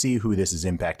figures, you can see who this is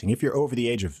impacting. If you're over the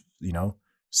age of,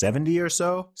 70 or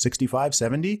so, 65,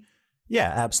 70,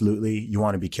 yeah, absolutely. You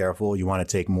want to be careful. You want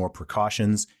to take more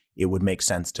precautions. It would make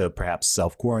sense to perhaps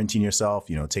self-quarantine yourself,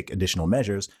 take additional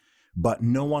measures. But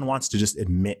no one wants to just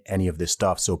admit any of this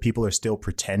stuff. So people are still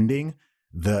pretending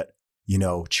that,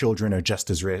 children are just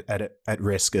as at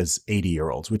risk as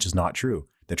 80-year-olds, which is not true.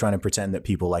 They're trying to pretend that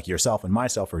people like yourself and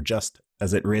myself are just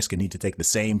as at risk and need to take the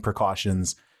same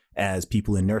precautions as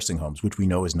people in nursing homes, which we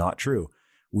know is not true.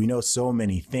 We know so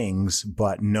many things,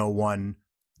 but no one,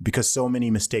 because so many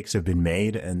mistakes have been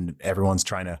made and everyone's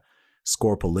trying to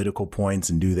score political points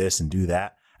and do this and do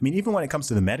that. I mean, even when it comes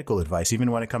to the medical advice,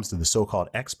 even when it comes to the so-called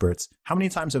experts, how many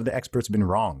times have the experts been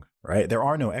wrong, right? There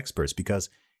are no experts because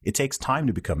it takes time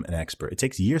to become an expert. It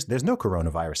takes years. There's no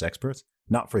coronavirus experts,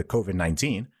 not for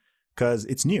COVID-19, because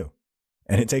it's new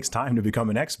and it takes time to become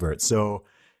an expert. So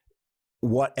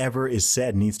whatever is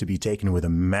said needs to be taken with a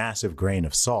massive grain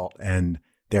of salt. And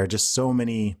there are just so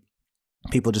many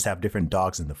people just have different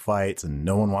dogs in the fights and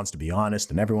no one wants to be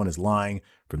honest and everyone is lying,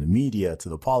 from the media to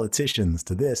the politicians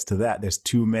to this to that. There's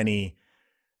too many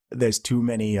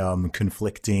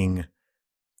conflicting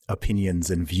opinions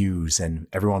and views and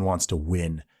everyone wants to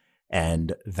win.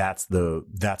 And that's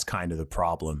kind of the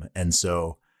problem. And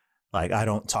so, like, I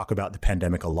don't talk about the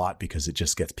pandemic a lot because it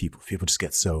just gets people just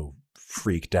get so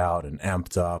freaked out and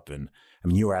amped up. And I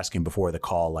mean, you were asking before the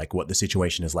call, like, what the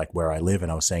situation is like where I live. And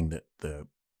I was saying that the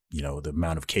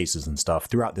amount of cases and stuff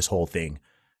throughout this whole thing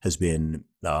has been,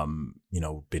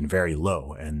 been very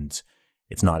low. And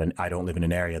it's not I don't live in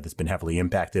an area that's been heavily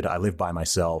impacted. I live by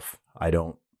myself. I've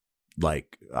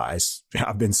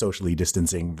been socially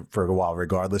distancing for a while,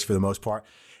 regardless, for the most part.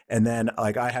 And then,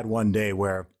 like, I had one day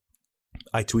where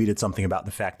I tweeted something about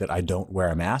the fact that I don't wear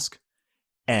a mask.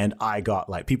 And I got,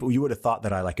 like, people, you would have thought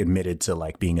that I, like, admitted to,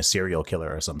 like, being a serial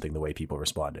killer or something, the way people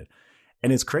responded.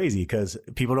 And it's crazy because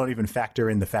people don't even factor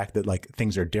in the fact that, like,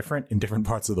 things are different in different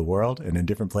parts of the world and in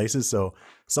different places. So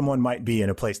someone might be in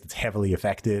a place that's heavily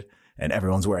affected and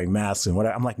everyone's wearing masks and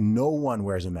whatever. I'm like, no one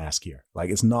wears a mask here. Like,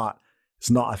 it's not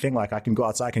a thing. Like, I can go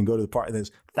outside, I can go to the park, and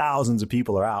there's thousands of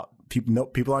people are out.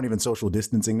 People aren't even social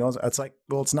distancing. No, it's like,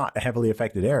 well, it's not a heavily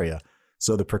affected area.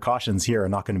 So the precautions here are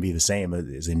not going to be the same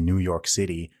as in New York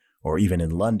City or even in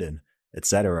London,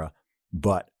 etc.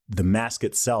 But the mask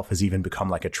itself has even become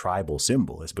like a tribal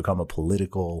symbol. It's become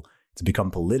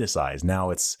politicized. Now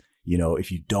it's,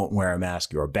 if you don't wear a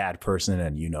mask, you're a bad person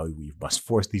and, we must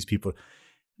force these people.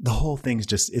 The whole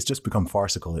thing's it's just become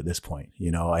farcical at this point.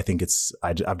 I think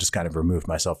I've just kind of removed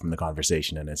myself from the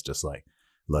conversation, and it's just like,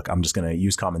 look, I'm just going to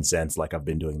use common sense like I've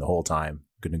been doing the whole time.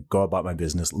 I'm going to go about my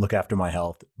business, look after my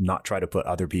health, not try to put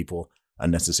other people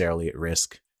unnecessarily at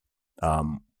risk,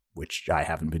 which I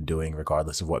haven't been doing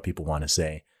regardless of what people want to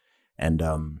say. And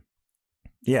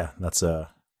that's a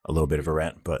little bit of a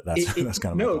rant, but that's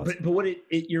kind of no. But what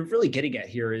you're really getting at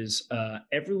here is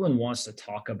everyone wants to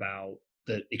talk about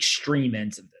the extreme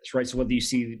ends of this, right? So whether you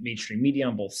see mainstream media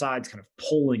on both sides kind of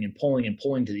pulling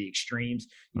to the extremes,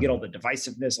 you get all the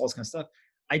divisiveness, all this kind of stuff.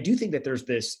 I do think that there's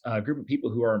this group of people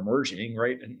who are emerging,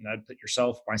 right? And I'd put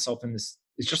myself in this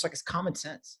It's just like, it's common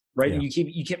sense, right? Yeah. And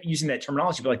you kept using that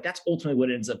terminology, but like, that's ultimately what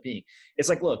it ends up being. It's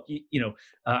like, look,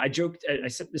 I joked, I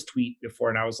sent this tweet before,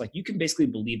 and I was like, you can basically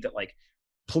believe that like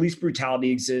police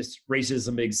brutality exists,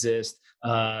 racism exists,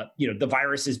 the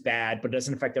virus is bad, but it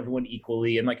doesn't affect everyone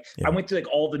equally. And like, I went through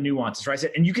like all the nuances, right? I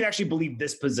said, and you can actually believe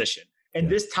this position. And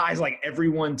this ties like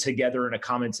everyone together in a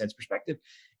common sense perspective.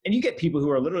 And you get people who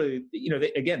are literally,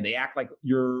 they act like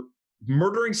you're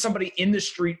murdering somebody in the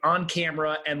street on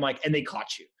camera, and they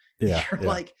caught you. You're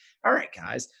like, all right,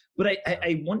 guys. But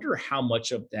I wonder how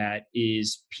much of that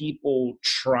is people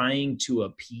trying to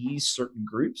appease certain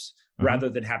groups rather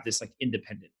than have this like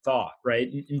independent thought,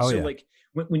 right? And like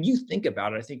when you think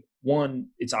about it, I think one,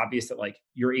 it's obvious that like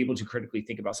you're able to critically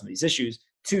think about some of these issues.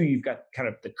 Two, you've got kind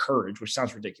of the courage, which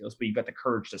sounds ridiculous, but you've got the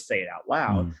courage to say it out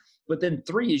loud. But then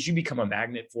three is you become a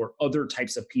magnet for other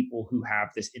types of people who have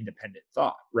this independent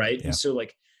thought, right? And so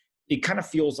like, it kind of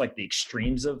feels like the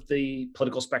extremes of the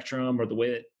political spectrum, or the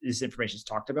way that this information is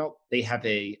talked about, they have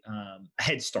a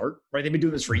head start, right? They've been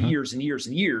doing this for years and years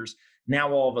and years.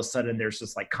 Now, all of a sudden, there's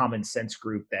this like common sense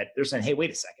group that they're saying, hey, wait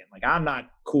a second. Like, I'm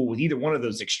not cool with either one of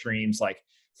those extremes. Like,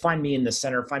 find me in the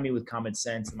center, find me with common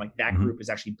sense. And like that group is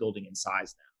actually building in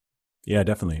size now. Yeah,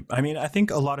 definitely. I mean, I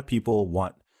think a lot of people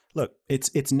look,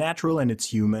 it's natural and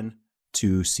it's human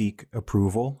to seek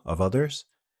approval of others.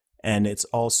 And it's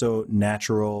also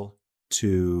natural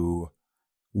to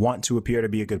want to appear to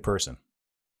be a good person.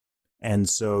 And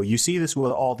so you see this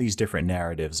with all these different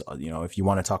narratives. If you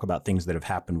want to talk about things that have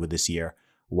happened with this year,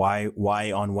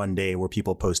 why on one day were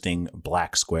people posting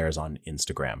black squares on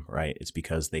Instagram, right? It's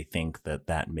because they think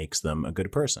that makes them a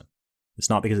good person. It's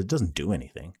not, because it doesn't do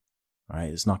anything,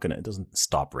 right? It doesn't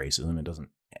stop racism. It doesn't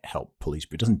help police,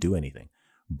 but it doesn't do anything.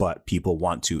 But people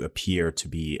want to appear to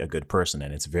be a good person.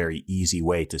 And it's a very easy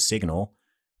way to signal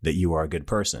that you are a good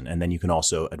person. And then you can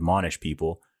also admonish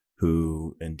people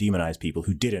and demonize people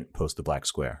who didn't post the black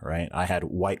square, right? I had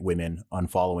white women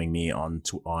unfollowing me on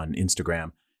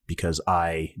Instagram because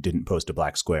I didn't post a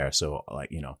black square. So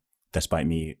like, despite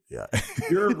me,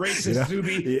 you're a racist,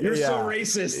 Zuby. You're so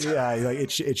racist. Yeah, like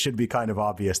it should be kind of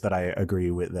obvious that I agree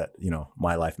with that.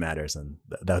 My life matters, and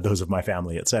those of my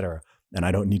family, etc. And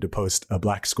I don't need to post a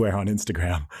black square on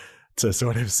Instagram to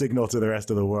sort of signal to the rest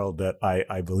of the world that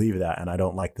I believe that, and I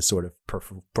don't like the sort of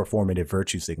performative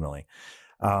virtue signaling.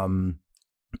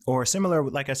 Or similar,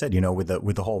 like I said,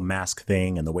 with the whole mask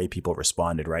thing and the way people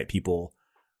responded, right? People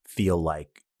feel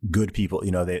like good people,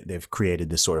 they've created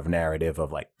this sort of narrative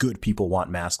of like good people want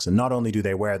masks, and not only do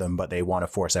they wear them, but they want to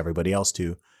force everybody else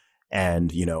to.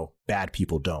 And, bad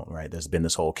people don't, right? There's been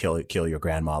this whole kill your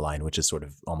grandma line, which has sort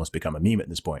of almost become a meme at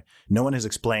this point. No one has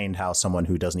explained how someone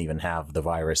who doesn't even have the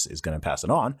virus is going to pass it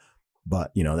on.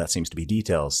 But, that seems to be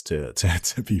details to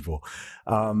people.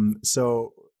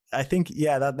 So I think,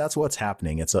 that's what's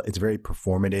happening. It's very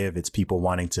performative. It's people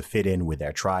wanting to fit in with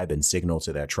their tribe and signal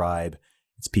to their tribe.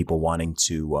 It's people wanting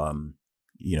to,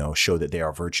 show that they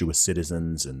are virtuous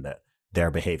citizens and that they're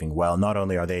behaving well. Not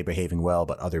only are they behaving well,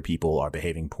 but other people are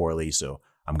behaving poorly. So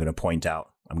I'm going to point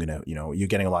out, you're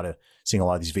getting seeing a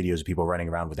lot of these videos of people running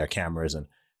around with their cameras and,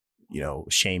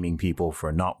 shaming people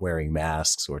for not wearing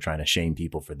masks or trying to shame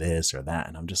people for this or that.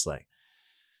 And I'm just like,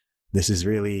 this is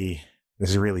really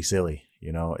silly.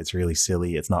 It's really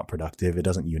silly. It's not productive. It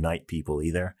doesn't unite people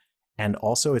either. And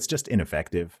also it's just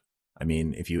ineffective. I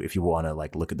mean, if you want to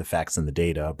like look at the facts and the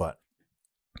data, but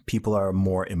people are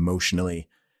more emotionally,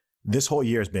 this whole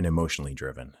year has been emotionally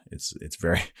driven.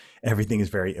 Everything is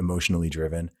very emotionally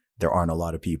driven. There aren't a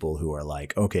lot of people who are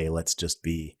like, okay, let's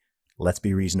be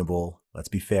reasonable. Let's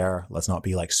be fair. Let's not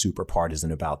be like super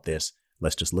partisan about this.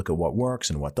 Let's just look at what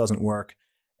works and what doesn't work.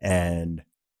 And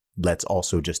let's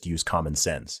also just use common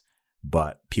sense.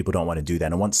 But people don't want to do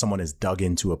that. And once someone is dug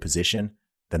into a position,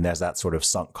 then there's that sort of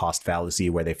sunk cost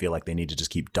fallacy where they feel like they need to just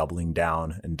keep doubling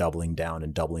down and doubling down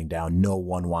and doubling down. No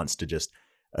one wants to just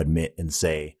admit and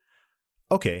say,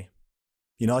 okay,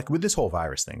 like with this whole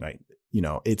virus thing, right?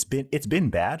 It's been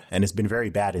bad, and it's been very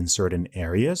bad in certain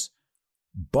areas,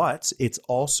 but it's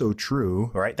also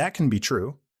true, right? That can be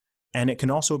true. And it can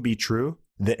also be true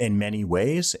that in many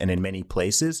ways and in many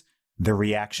places, the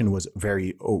reaction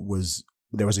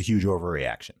there was a huge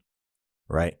overreaction,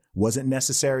 right? Was it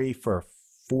necessary for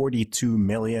 42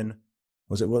 million?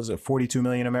 Was it 42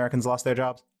 million Americans lost their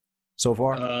jobs so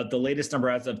far? The latest number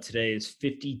as of today is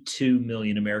 52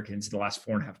 million Americans in the last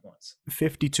 4.5 months.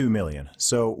 52 million.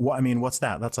 So what's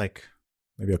that? That's like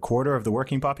maybe a quarter of the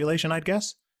working population, I'd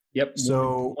guess. Yep.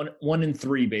 So one in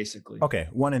three, basically. Okay.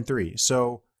 1 in 3.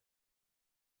 So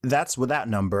that's with that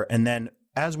number. And then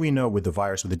as we know with the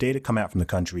virus, with the data come out from the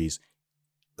countries,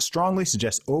 strongly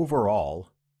suggests overall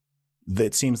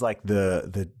it seems like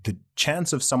the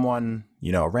chance of someone,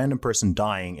 a random person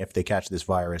dying if they catch this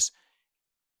virus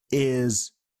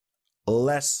is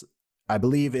less. I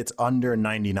believe it's under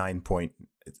 99 point.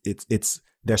 It's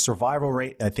their survival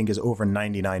rate, I think, is over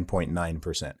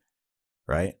 99.9%,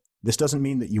 right? This doesn't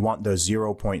mean that you want the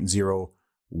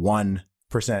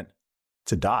 0.01%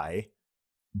 to die,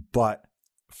 but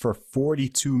for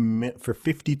 52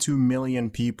 million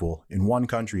people in one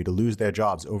country to lose their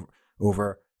jobs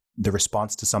over the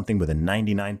response to something with a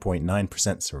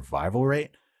 99.9% survival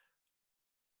rate,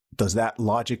 does that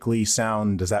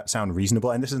sound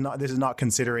reasonable? And this is not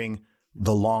considering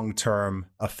the long-term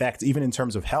effects, even in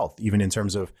terms of health, even in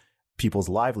terms of people's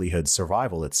livelihoods,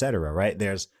 survival, etc. Right?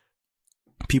 There's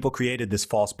people created this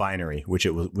false binary, which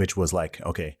was like,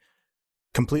 okay,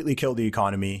 completely kill the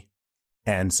economy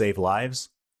and save lives,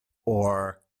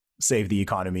 or save the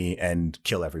economy and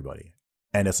kill everybody.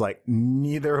 And it's like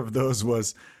neither of those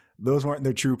weren't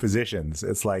their true positions.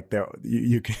 It's like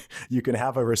you can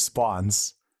have a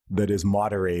response that is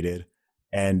moderated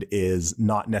and is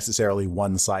not necessarily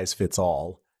one size fits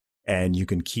all, and you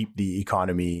can keep the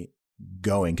economy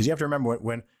going. Because you have to remember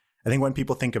when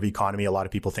people think of economy, a lot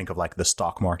of people think of like the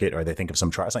stock market, or they think of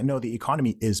some chart. It's like, no, the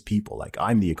economy is people. Like,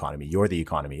 I'm the economy, you're the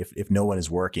economy. If no one is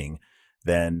working,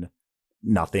 then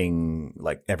nothing,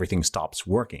 like everything stops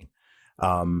working.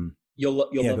 You'll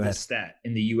love this stat.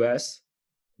 In the US,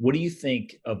 what do you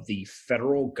think of the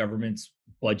federal government's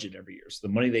budget every year? So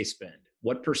the money they spend,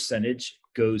 what percentage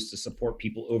goes to support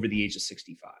people over the age of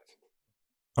 65?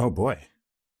 Oh boy.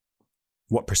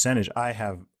 What percentage? I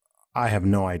have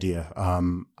no idea.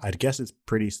 I'd guess it's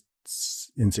pretty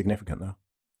insignificant though.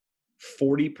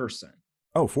 40%.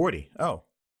 Oh, 40. Oh.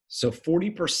 So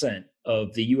 40%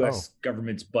 of the US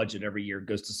government's budget every year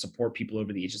goes to support people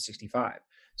over the age of 65.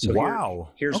 So wow.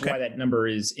 Here's why that number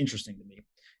is interesting to me.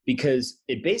 Because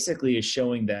it basically is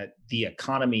showing that the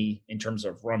economy, in terms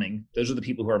of running, those are the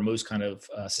people who are most kind of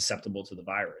susceptible to the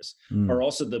virus, are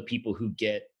also the people who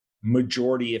get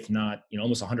majority, if not,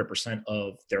 almost 100%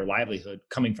 of their livelihood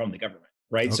coming from the government,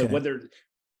 right? Okay. So whether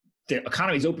the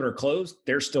economy is open or closed,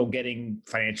 they're still getting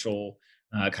financial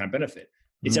kind of benefit.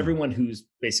 It's everyone who's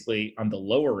basically on the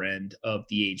lower end of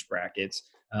the age brackets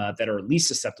that are least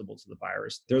susceptible to the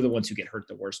virus. They're the ones who get hurt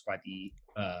the worst by the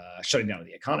shutting down of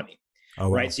the economy. Oh,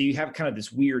 wow. Right. So you have kind of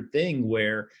this weird thing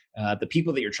where the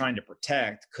people that you're trying to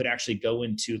protect could actually go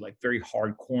into like very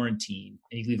hard quarantine,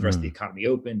 and you leave the rest of the economy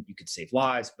open. You could save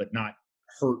lives, but not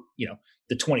hurt,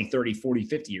 the 20, 30, 40,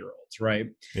 50 year olds. Right.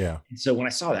 Yeah. And so when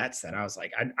I saw that stat, I was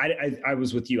like, I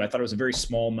was with you. I thought it was a very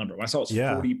small number. When I saw it was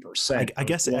 40%. I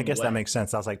guess that makes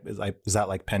sense. I was like, is that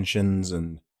like pensions,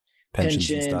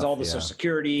 pensions, all the Social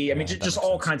Security. I mean, just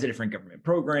all kinds of different government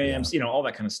programs, all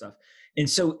that kind of stuff. And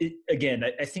so again,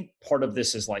 I think part of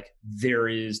this is like, there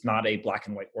is not a black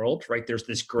and white world, right? There's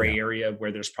this gray area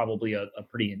where there's probably a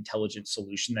pretty intelligent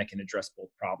solution that can address both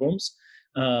problems.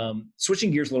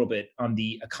 Switching gears a little bit on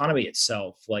the economy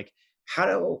itself, like how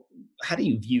do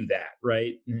you view that,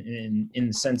 right? In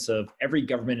the sense of every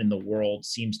government in the world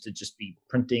seems to just be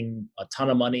printing a ton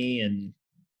of money and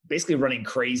basically running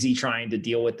crazy trying to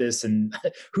deal with this. And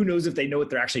who knows if they know what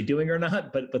they're actually doing or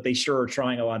not, but they sure are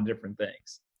trying a lot of different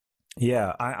things.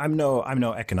 Yeah, I'm no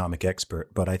economic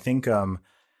expert, but I think,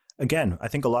 again, I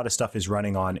think a lot of stuff is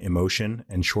running on emotion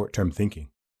and short-term thinking.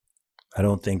 I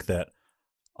don't think that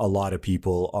a lot of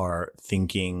people are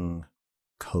thinking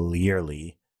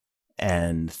clearly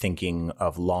and thinking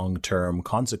of long-term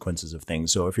consequences of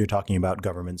things. So if you're talking about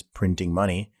governments printing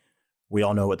money, we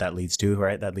all know what that leads to,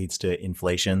 right? That leads to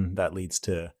inflation, that leads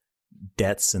to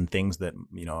debts and things that,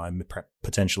 I'm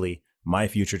potentially my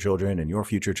future children and your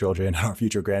future children and our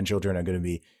future grandchildren are going to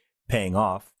be paying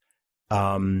off.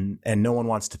 And no one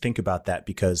wants to think about that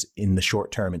because in the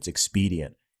short term, it's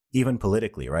expedient, even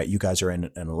politically, right? You guys are in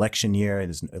an election year.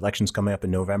 There's elections coming up in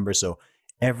November. So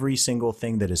every single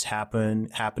thing that is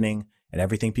happening and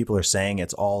everything people are saying,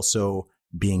 it's also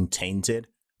being tainted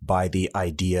by the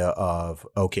idea of,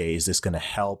 okay, is this going to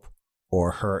help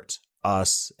or hurt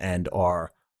us and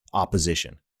our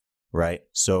opposition, right?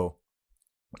 So,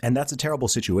 and that's a terrible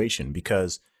situation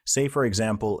because, say, for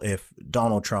example, if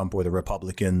Donald Trump or the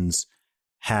Republicans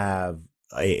have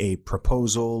a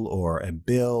proposal or a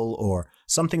bill or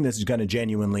something that's going to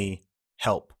genuinely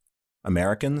help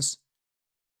Americans,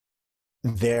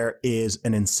 there is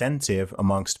an incentive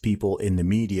amongst people in the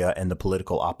media and the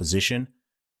political opposition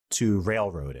to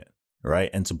railroad it, right?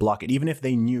 And to block it, even if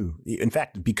they knew, in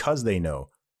fact, because they know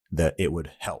that it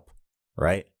would help,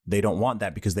 right? They don't want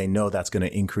that because they know that's going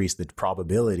to increase the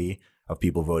probability of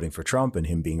people voting for Trump and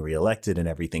him being reelected and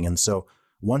everything. And so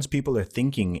once people are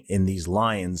thinking in these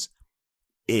lines,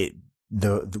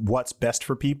 the what's best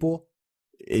for people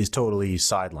is totally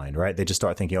sidelined, right? They just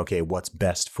start thinking, okay, what's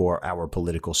best for our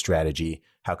political strategy?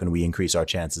 How can we increase our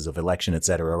chances of election, et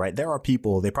cetera, right? There are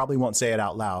people, they probably won't say it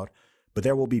out loud, but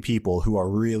there will be people who are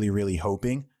really, really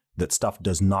hoping that stuff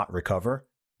does not recover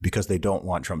because they don't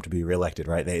want Trump to be reelected,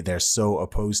 right? They're so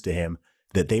opposed to him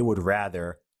that they would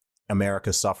rather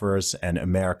America suffers and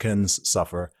Americans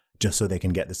suffer just so they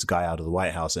can get this guy out of the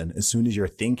White House. And as soon as you're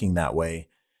thinking that way,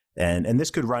 and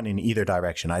this could run in either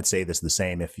direction. I'd say this the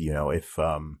same if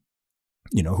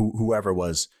whoever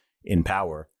was in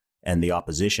power and the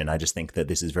opposition. I just think that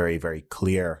this is very, very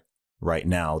clear right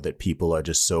now that people are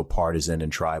just so partisan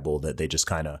and tribal that they just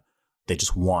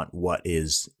want what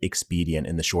is expedient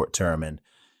in the short term, and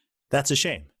that's a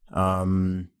shame.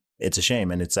 It's a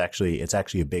shame, and it's actually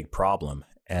a big problem.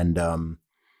 And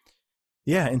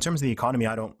in terms of the economy,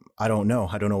 I don't know.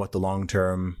 I don't know what the long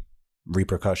term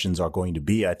repercussions are going to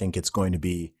be. I think it's going to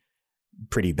be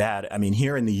pretty bad. I mean,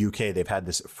 here in the UK, they've had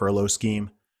this furlough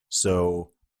scheme, so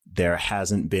there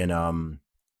hasn't been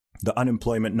the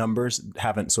unemployment numbers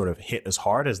haven't sort of hit as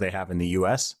hard as they have in the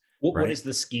US. What is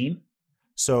the scheme?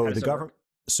 So the government,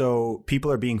 so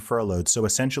people are being furloughed. So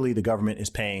essentially, the government is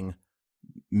paying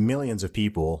millions of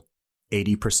people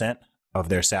 80% of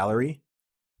their salary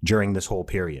during this whole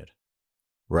period.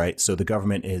 Right. So the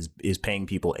government is paying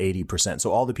people 80%.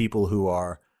 So all the people who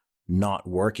are not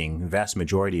working, the vast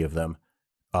majority of them,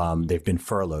 they've been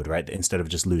furloughed, right, instead of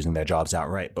just losing their jobs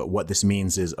outright. But what this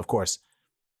means is, of course,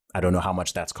 I don't know how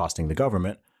much that's costing the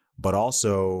government, but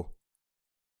also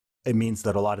it means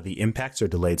that a lot of the impacts are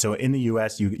delayed. So in the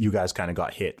US, you guys kind of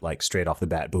got hit like straight off the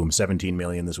bat. Boom, 17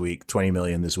 million this week, 20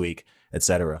 million this week, et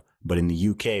cetera. But in the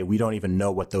UK, we don't even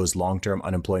know what those long-term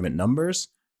unemployment numbers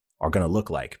are going to look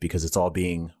like because it's all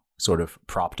being sort of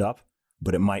propped up,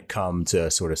 but it might come to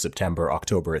sort of September,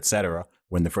 October, et cetera,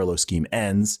 when the furlough scheme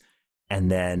ends. And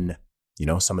then,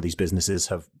 some of these businesses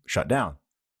have shut down.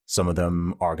 Some of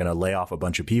them are going to lay off a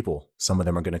bunch of people. Some of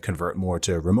them are going to convert more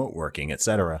to remote working, et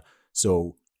cetera.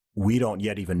 So we don't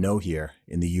yet even know here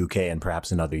in the UK and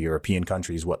perhaps in other European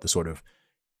countries what the sort of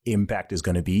impact is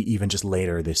going to be even just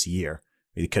later this year.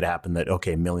 It could happen that,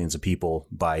 okay, millions of people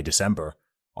by December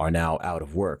are now out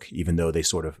of work, even though they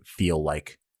sort of feel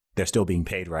like they're still being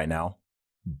paid right now,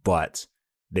 but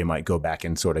they might go back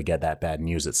and sort of get that bad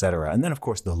news, et cetera. And then, of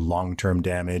course, the long-term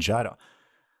damage. I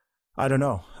don't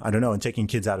know. And taking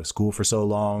kids out of school for so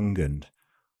long. And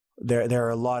there are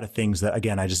a lot of things that,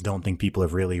 again, I just don't think people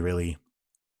have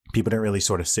people didn't really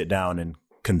sort of sit down and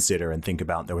consider and think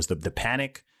about. There was the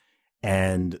panic,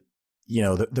 and,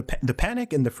 the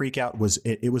panic and the freak out was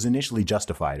initially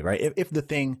justified, right?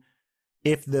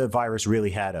 If the virus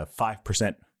really had a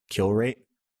 5% kill rate,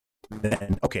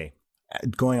 then okay,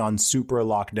 going on super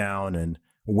lockdown and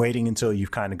waiting until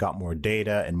you've kind of got more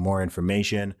data and more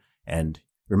information. And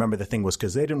remember, the thing was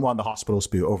because they didn't want the hospitals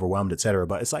to be overwhelmed, et cetera.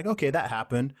 But it's like, okay, that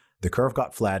happened. The curve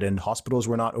got flattened. Hospitals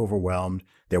were not overwhelmed.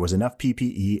 There was enough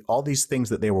PPE. All these things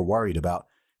that they were worried about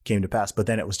came to pass. But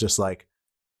then it was just like,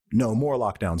 no, more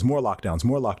lockdowns, more lockdowns,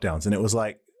 more lockdowns. And it was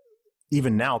like,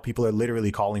 even now, people are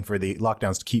literally calling for the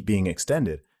lockdowns to keep being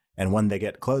extended. And when they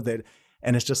get closed,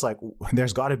 and it's just like, there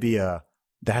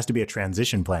has to be a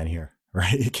transition plan here,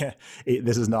 right?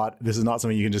 This is not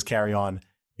something you can just carry on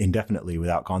indefinitely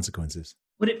without consequences.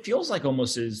 But it feels like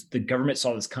almost as the government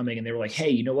saw this coming and they were like, hey,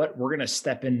 you know what? We're going to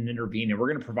step in and intervene, and we're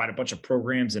going to provide a bunch of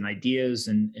programs and ideas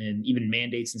and even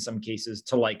mandates in some cases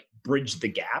to like bridge the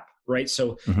gap, right?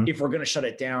 So if we're going to shut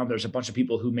it down, there's a bunch of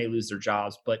people who may lose their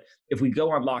jobs. But if we go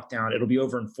on lockdown, it'll be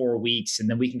over in 4 weeks, and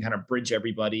then we can kind of bridge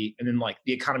everybody. And then like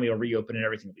the economy will reopen and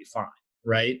everything will be fine,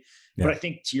 right? Yeah. But I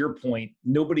think to your point,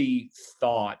 nobody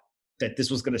thought that this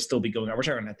was going to still be going on. We're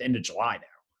talking at the end of July now.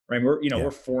 Right. We're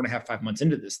 4.5, 5 months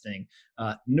into this thing.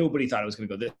 Nobody thought it was going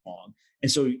to go this long. And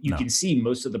so you can see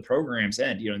most of the programs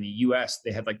end. In the US,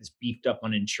 they had like this beefed up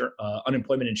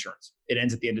unemployment insurance. It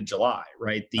ends at the end of July,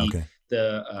 right? The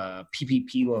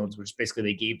PPP loans, which basically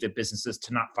they gave to businesses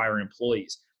to not fire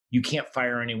employees. You can't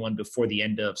fire anyone before the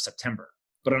end of September.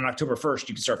 But on October 1st,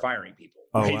 you can start firing people.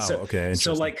 Oh, right? wow. So, okay.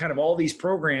 So like kind of all these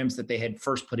programs that they had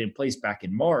first put in place back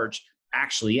in March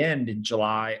actually end in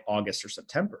July, August, or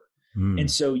September.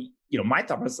 And so, my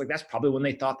thought was like, that's probably when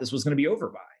they thought this was going to be over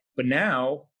by. But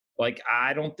now, like,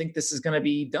 I don't think this is going to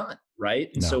be done. Right.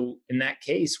 And so in that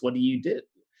case, what do you do?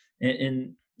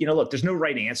 And look, there's no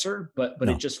right answer, but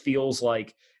it just feels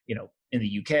like, in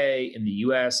the UK, in the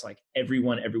US, like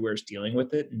everyone everywhere is dealing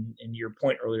with it. And your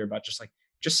point earlier about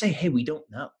just say, hey, we don't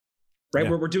know. Right.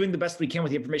 We're doing the best we can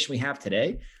with the information we have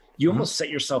today. You almost set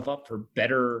yourself up for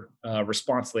better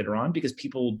response later on, because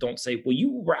people don't say, well,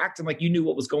 you were acting like you knew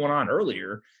what was going on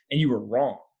earlier and you were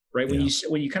wrong. right?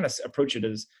 When you kind of approach it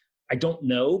as, I don't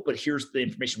know, but here's the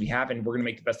information we have, and we're going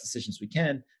to make the best decisions we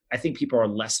can. I think people are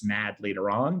less mad later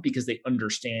on because they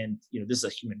understand, this is a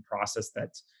human process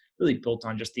that's really built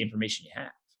on just the information you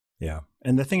have. Yeah.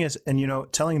 And the thing is, and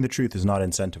telling the truth is not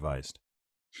incentivized.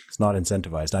 It's not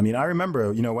incentivized. I mean, I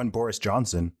remember, when Boris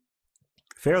Johnson,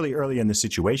 fairly early in the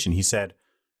situation, he said,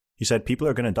 people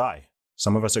are going to die.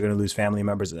 Some of us are going to lose family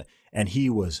members. And he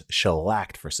was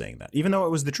shellacked for saying that, even though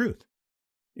it was the truth.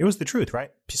 It was the truth,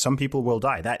 right? Some people will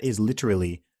die. That is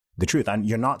literally the truth. And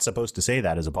you're not supposed to say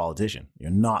that as a politician. You're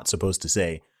not supposed to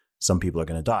say some people are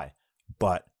going to die.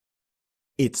 But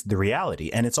it's the reality.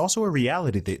 And it's also a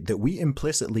reality that we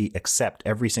implicitly accept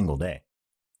every single day.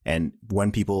 And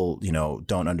when people,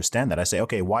 don't understand that, I say,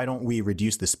 okay, why don't we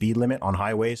reduce the speed limit on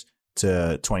highways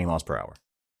to 20 miles per hour?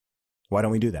 Why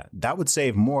don't we do that? That would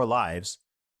save more lives.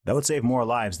 That would save more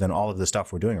lives than all of the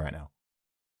stuff we're doing right now.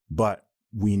 But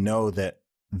we know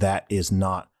that is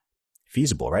not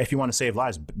feasible, right? If you want to save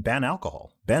lives, ban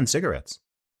alcohol, ban cigarettes,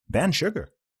 ban sugar,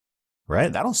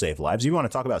 right? That'll save lives. You want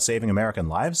to talk about saving American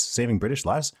lives, saving British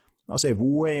lives? I'll save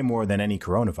way more than any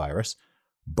coronavirus.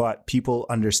 But people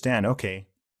understand, okay,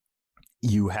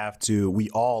 we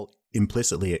all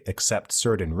implicitly accept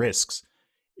certain risks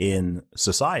in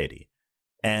society.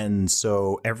 And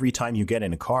so every time you get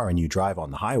in a car and you drive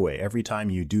on the highway, every time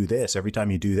you do this, every time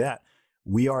you do that,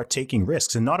 we are taking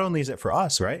risks. And not only is it for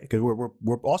us, right? Because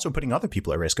we're also putting other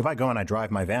people at risk. If I go and I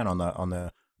drive my van on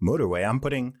the motorway, I'm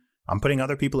putting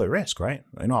other people at risk, right?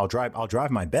 I'll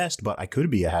drive my best, but I could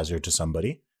be a hazard to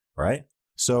somebody, right?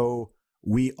 So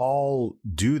we all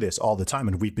do this all the time,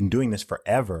 and we've been doing this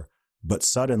forever. But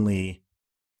suddenly,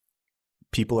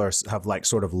 people have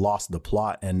sort of lost the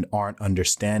plot and aren't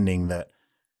understanding that.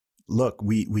 Look,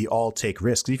 we all take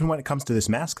risks, even when it comes to this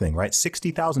mask thing, right?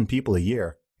 60,000 people a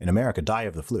year in America die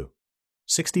of the flu.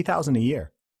 60,000 a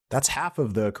year. That's half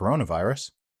of the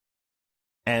coronavirus.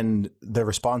 And the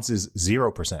response is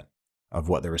 0% of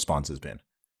what the response has been,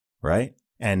 right?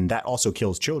 And that also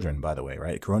kills children, by the way,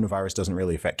 right? Coronavirus doesn't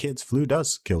really affect kids. Flu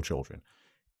does kill children.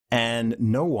 And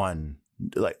no one,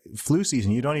 flu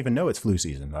season, you don't even know it's flu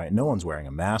season, right? No one's wearing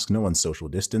a mask. No one's social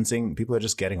distancing. People are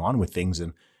just getting on with things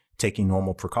and taking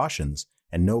normal precautions.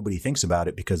 And nobody thinks about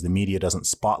it because the media doesn't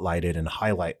spotlight it and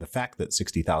highlight the fact that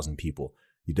 60,000 people,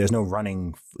 there's no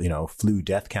running, flu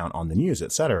death count on the news,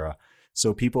 et cetera.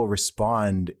 So people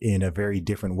respond in a very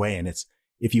different way. And it's,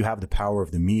 if you have the power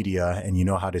of the media and you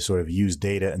know how to sort of use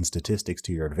data and statistics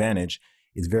to your advantage,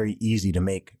 it's very easy to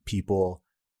make people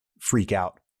freak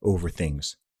out over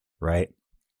things, right?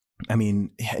 I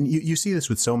mean, and you see this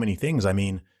with so many things. I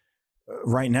mean,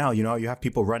 right now, you have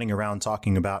people running around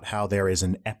talking about how there is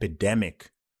an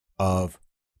epidemic of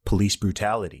police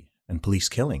brutality and police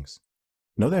killings.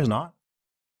 No, there's not.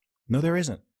 No, there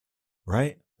isn't.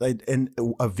 Right? And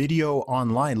a video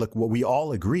online, look, what we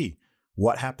all agree,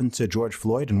 what happened to George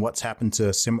Floyd and what's happened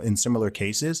to in similar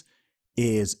cases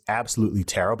is absolutely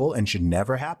terrible and should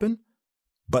never happen.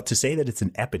 But to say that it's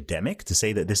an epidemic, to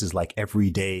say that this is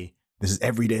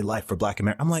everyday life for Black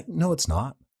Americans, I'm like, no, it's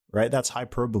not. Right? That's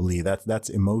hyperbole. That's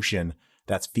emotion.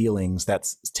 That's feelings.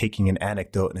 That's taking an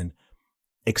anecdote and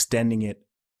extending it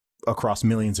across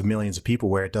millions of people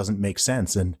where it doesn't make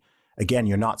sense. And again,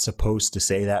 you're not supposed to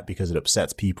say that because it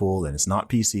upsets people and it's not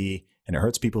PC and it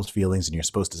hurts people's feelings. And you're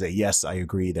supposed to say, yes, I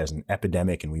agree. There's an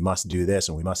epidemic and we must do this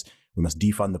and we must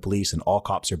defund the police and all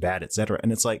cops are bad, et cetera.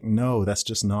 And it's like, no, that's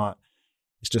just not.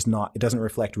 It's just not. It doesn't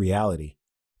reflect reality.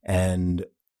 And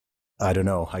I don't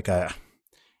know,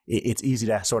 it's easy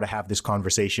to sort of have this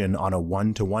conversation on a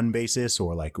one-to-one basis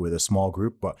or with a small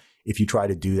group. But if you try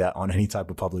to do that on any type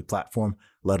of public platform,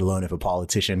 let alone if a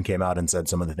politician came out and said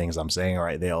some of the things I'm saying, all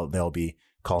right, they'll be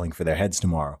calling for their heads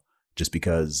tomorrow just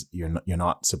because you're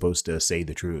not supposed to say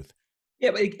the truth.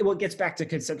 Yeah, but it gets back to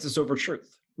consensus over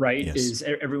truth, right? Yes. Is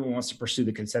everyone wants to pursue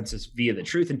the consensus via the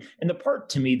truth. And the part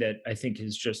to me that I think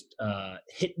is just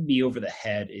hitting me over the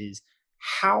head is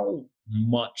how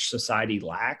much society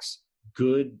lacks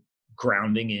good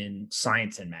grounding in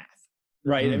science and math,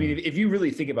 right? I mean, if you really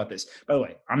think about this, by the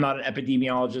way, I'm not an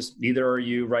epidemiologist, neither are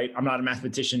you, right? I'm not a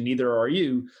mathematician, neither are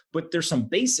you, but there's some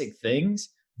basic things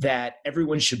that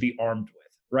everyone should be armed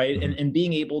with, right? Mm-hmm. And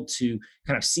being able to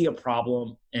kind of see a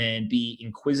problem and be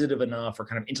inquisitive enough or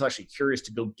kind of intellectually curious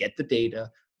to go get the data,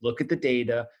 look at the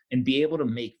data, and be able to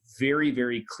make very,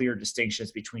 very clear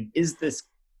distinctions between is this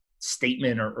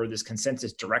statement or this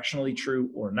consensus directionally true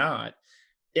or not.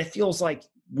 It feels like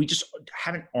we just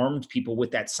haven't armed people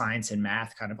with that science and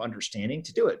math kind of understanding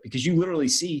to do it, because you literally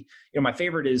see, my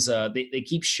favorite is they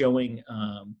keep showing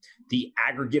the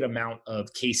aggregate amount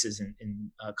of cases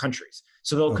in countries.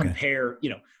 So they'll compare,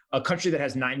 a country that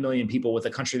has 9 million people with a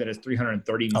country that has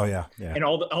 330 million. Oh yeah, yeah. And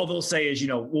all they'll say is,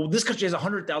 well, this country has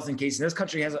 100,000 cases, and this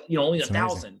country has, only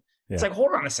 1,000. Yeah. It's like,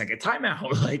 hold on a second, time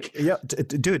out. Like, yeah,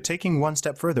 dude, taking one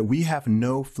step further, we have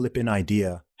no flipping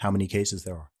idea how many cases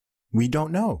there are. We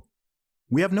don't know.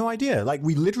 We have no idea. Like,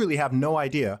 we literally have no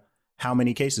idea how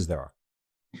many cases there are.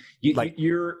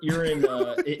 You're in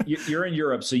you're in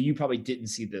Europe, so you probably didn't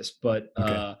see this, but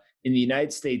okay. In the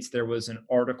United States, there was an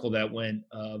article that went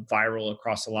viral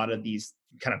across a lot of these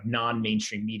kind of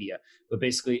non-mainstream media. But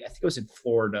basically, I think it was in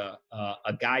Florida,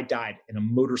 a guy died in a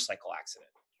motorcycle accident.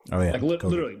 Oh yeah, like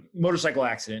literally motorcycle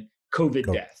accident,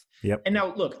 COVID death. Yep. And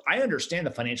now, look, I understand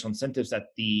the financial incentives that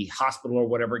the hospital or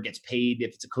whatever gets paid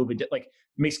if it's a COVID death. Like, it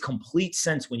makes complete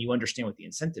sense when you understand what the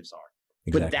incentives are.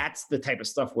 Exactly. But that's the type of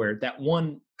stuff where that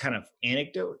one kind of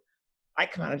anecdote, I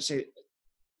come out and say,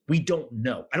 we don't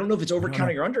know. I don't know if it's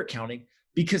overcounting or undercounting,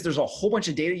 because there's a whole bunch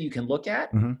of data you can look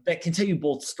at that can tell you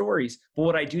both stories. But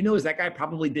what I do know is that guy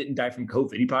probably didn't die from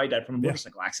COVID. He probably died from a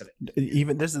motorcycle accident.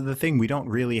 Even this is the thing. We don't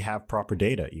really have proper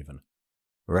data even,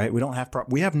 right? We don't have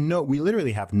we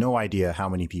literally have no idea how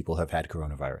many people have had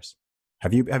coronavirus.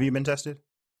 Have you been tested?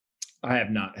 I have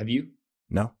not. Have you?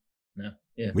 No.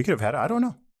 Yeah. We could have had it. I don't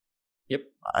know. Yep.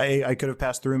 I could have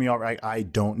passed through me all right. I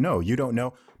don't know. You don't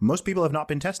know. Most people have not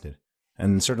been tested,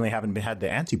 and certainly haven't had the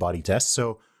antibody test.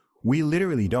 So we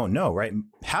literally don't know, right?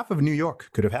 Half of New York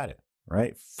could have had it,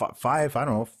 right? 4,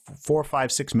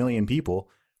 5, 6 million people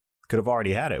could have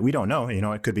already had it. We don't know.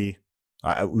 It could be,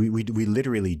 we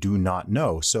literally do not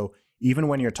know. So even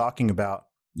when you're talking about,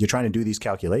 you're trying to do these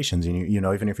calculations, and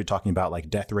even if you're talking about like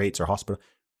death rates or hospital,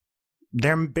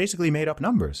 they're basically made up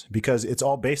numbers, because it's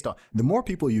all based on the more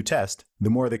people you test, the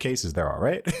more the cases there are,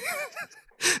 right?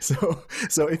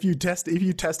 So if you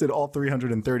tested all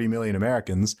 330 million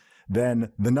Americans,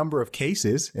 then the number of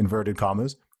cases, inverted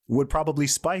commas, would probably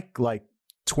spike like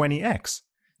 20x.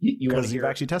 Because you've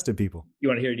actually tested people. You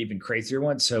want to hear an even crazier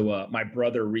one? So my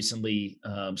brother recently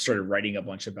started writing a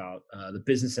bunch about the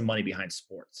business and money behind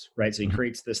sports, right? So he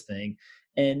creates this thing.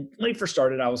 And when he first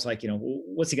started, I was like,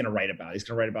 what's he going to write about? He's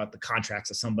going to write about the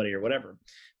contracts of somebody or whatever.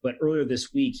 But earlier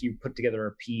this week, he put together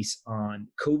a piece on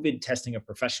COVID testing of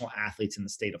professional athletes in the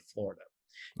state of Florida.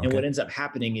 And what ends up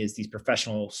happening is these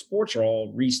professional sports are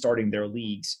all restarting their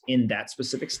leagues in that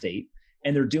specific state.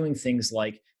 And they're doing things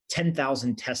like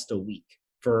 10,000 tests a week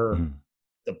for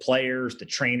the players, the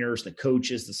trainers, the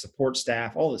coaches, the support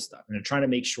staff, all this stuff. And they're trying to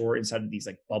make sure inside of these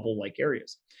like bubble-like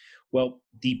areas. Well,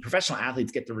 the professional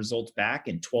athletes get the results back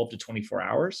in 12 to 24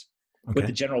 hours, but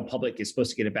the general public is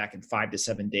supposed to get it back in 5 to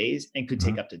 7 days and could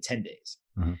take up to 10 days.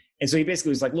 And so he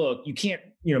basically was like, look, you can't,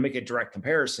 make a direct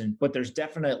comparison, but there's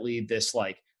definitely this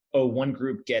like, one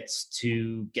group gets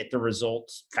to get the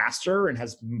results faster and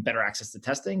has better access to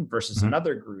testing versus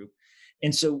another group.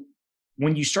 And so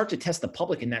when you start to test the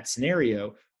public in that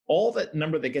scenario, all that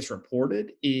number that gets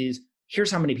reported is,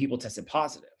 here's how many people tested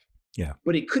positive. Yeah.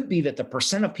 But it could be that the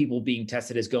percent of people being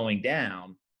tested is going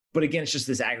down. But again, it's just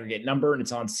this aggregate number, and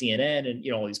it's on CNN and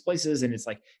all these places. And it's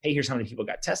like, hey, here's how many people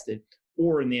got tested.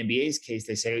 Or in the NBA's case,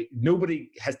 they say nobody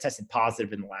has tested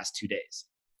positive in the last 2 days.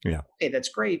 Yeah. Hey, that's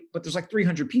great. But there's like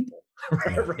 300 people.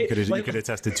 Right? You could have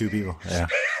tested 2 people. Yeah.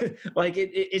 Like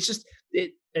it's just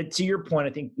to your point,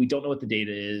 I think we don't know what the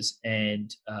data is, and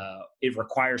it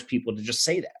requires people to just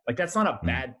say that. Like, that's not a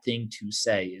bad thing to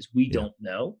say, is we don't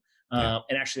know.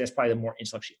 And actually, that's probably the more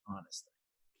intellectually honest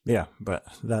thing. Yeah, but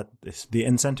the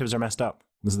incentives are messed up.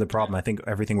 This is the problem. I think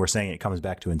everything we're saying, it comes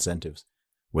back to incentives.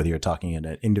 Whether you're talking at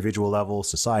an individual level,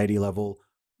 society level,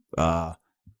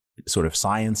 sort of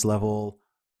science level,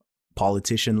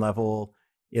 politician level,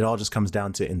 it all just comes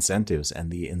down to incentives. And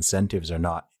the incentives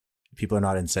people are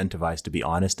not incentivized to be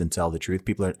honest and tell the truth.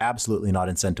 People are absolutely not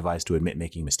incentivized to admit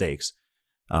making mistakes.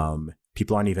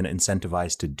 People aren't even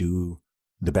incentivized to do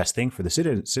the best thing for the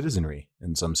citizenry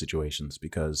in some situations,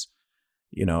 because,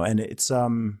 and it's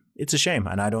a shame.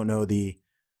 And I don't know the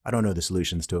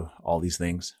solutions to all these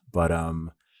things, but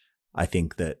I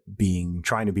think that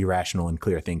trying to be rational and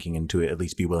clear thinking, and to at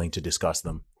least be willing to discuss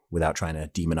them without trying to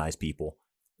demonize people,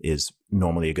 is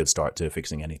normally a good start to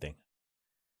fixing anything.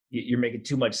 You're making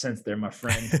too much sense there, my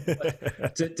friend.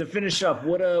 to finish up,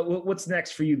 what's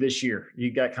next for you this year?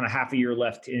 You got kind of half a year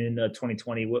left in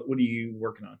 2020. What are you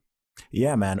working on?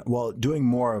 Yeah, man. Well, doing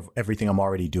more of everything I'm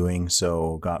already doing.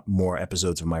 So got more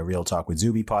episodes of my Real Talk with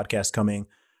Zuby podcast coming.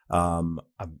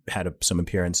 I've had some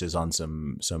appearances on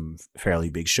some fairly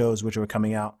big shows which are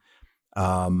coming out.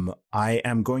 I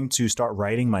am going to start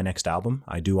writing my next album.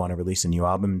 I do want to release a new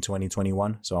album in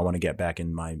 2021. So I want to get back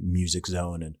in my music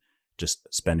zone and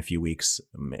just spend a few weeks,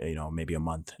 maybe a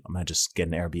month. I'm going to just get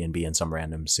an Airbnb in some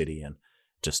random city and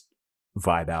just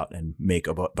vibe out and make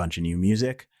a bunch of new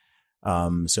music.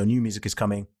 So new music is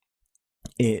coming.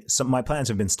 My plans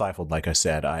have been stifled, like I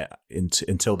said,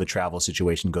 until the travel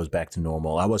situation goes back to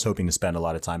normal. I was hoping to spend a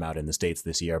lot of time out in the States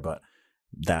this year, but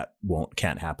that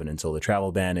can't happen until the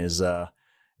travel ban is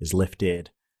lifted.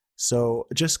 So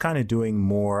just kind of doing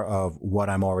more of what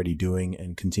I'm already doing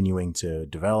and continuing to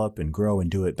develop and grow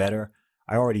and do it better.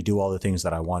 I already do all the things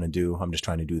that I want to do. I'm just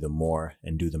trying to do them more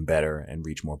and do them better and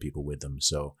reach more people with them.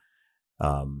 So,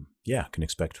 can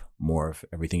expect more of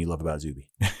everything you love about Zuby.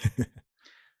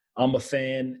 I'm a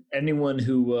fan. Anyone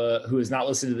who has not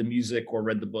listened to the music or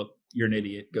read the book, you're an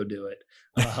idiot. Go do it.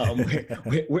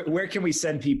 Where can we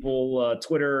send people?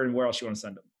 Twitter, and where else you want to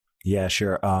send them? Yeah,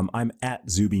 sure. I'm at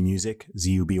Zuby Music,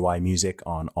 Zuby Music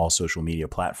on all social media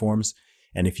platforms.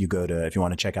 And if you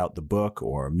want to check out the book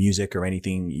or music or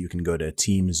anything, you can go to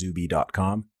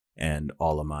teamzuby.com, and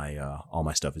all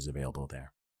my stuff is available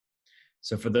there.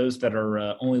 So for those that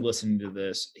are only listening to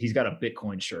this, he's got a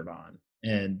Bitcoin shirt on,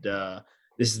 and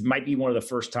this might be one of the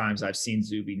first times I've seen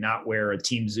Zuby not wear a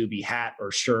Team Zuby hat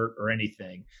or shirt or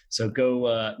anything. So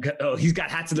go. Oh, he's got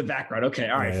hats in the background. Okay,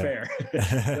 all right,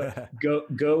 fair.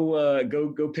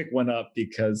 Go pick one up,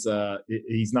 because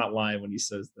he's not lying when he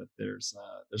says that there's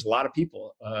a lot of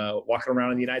people walking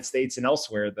around in the United States and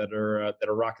elsewhere that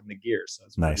are rocking the gear. So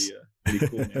it's nice. Pretty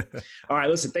cool, man. All right,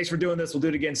 listen. Thanks for doing this. We'll do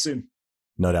it again soon.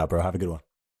 No doubt, bro. Have a good one.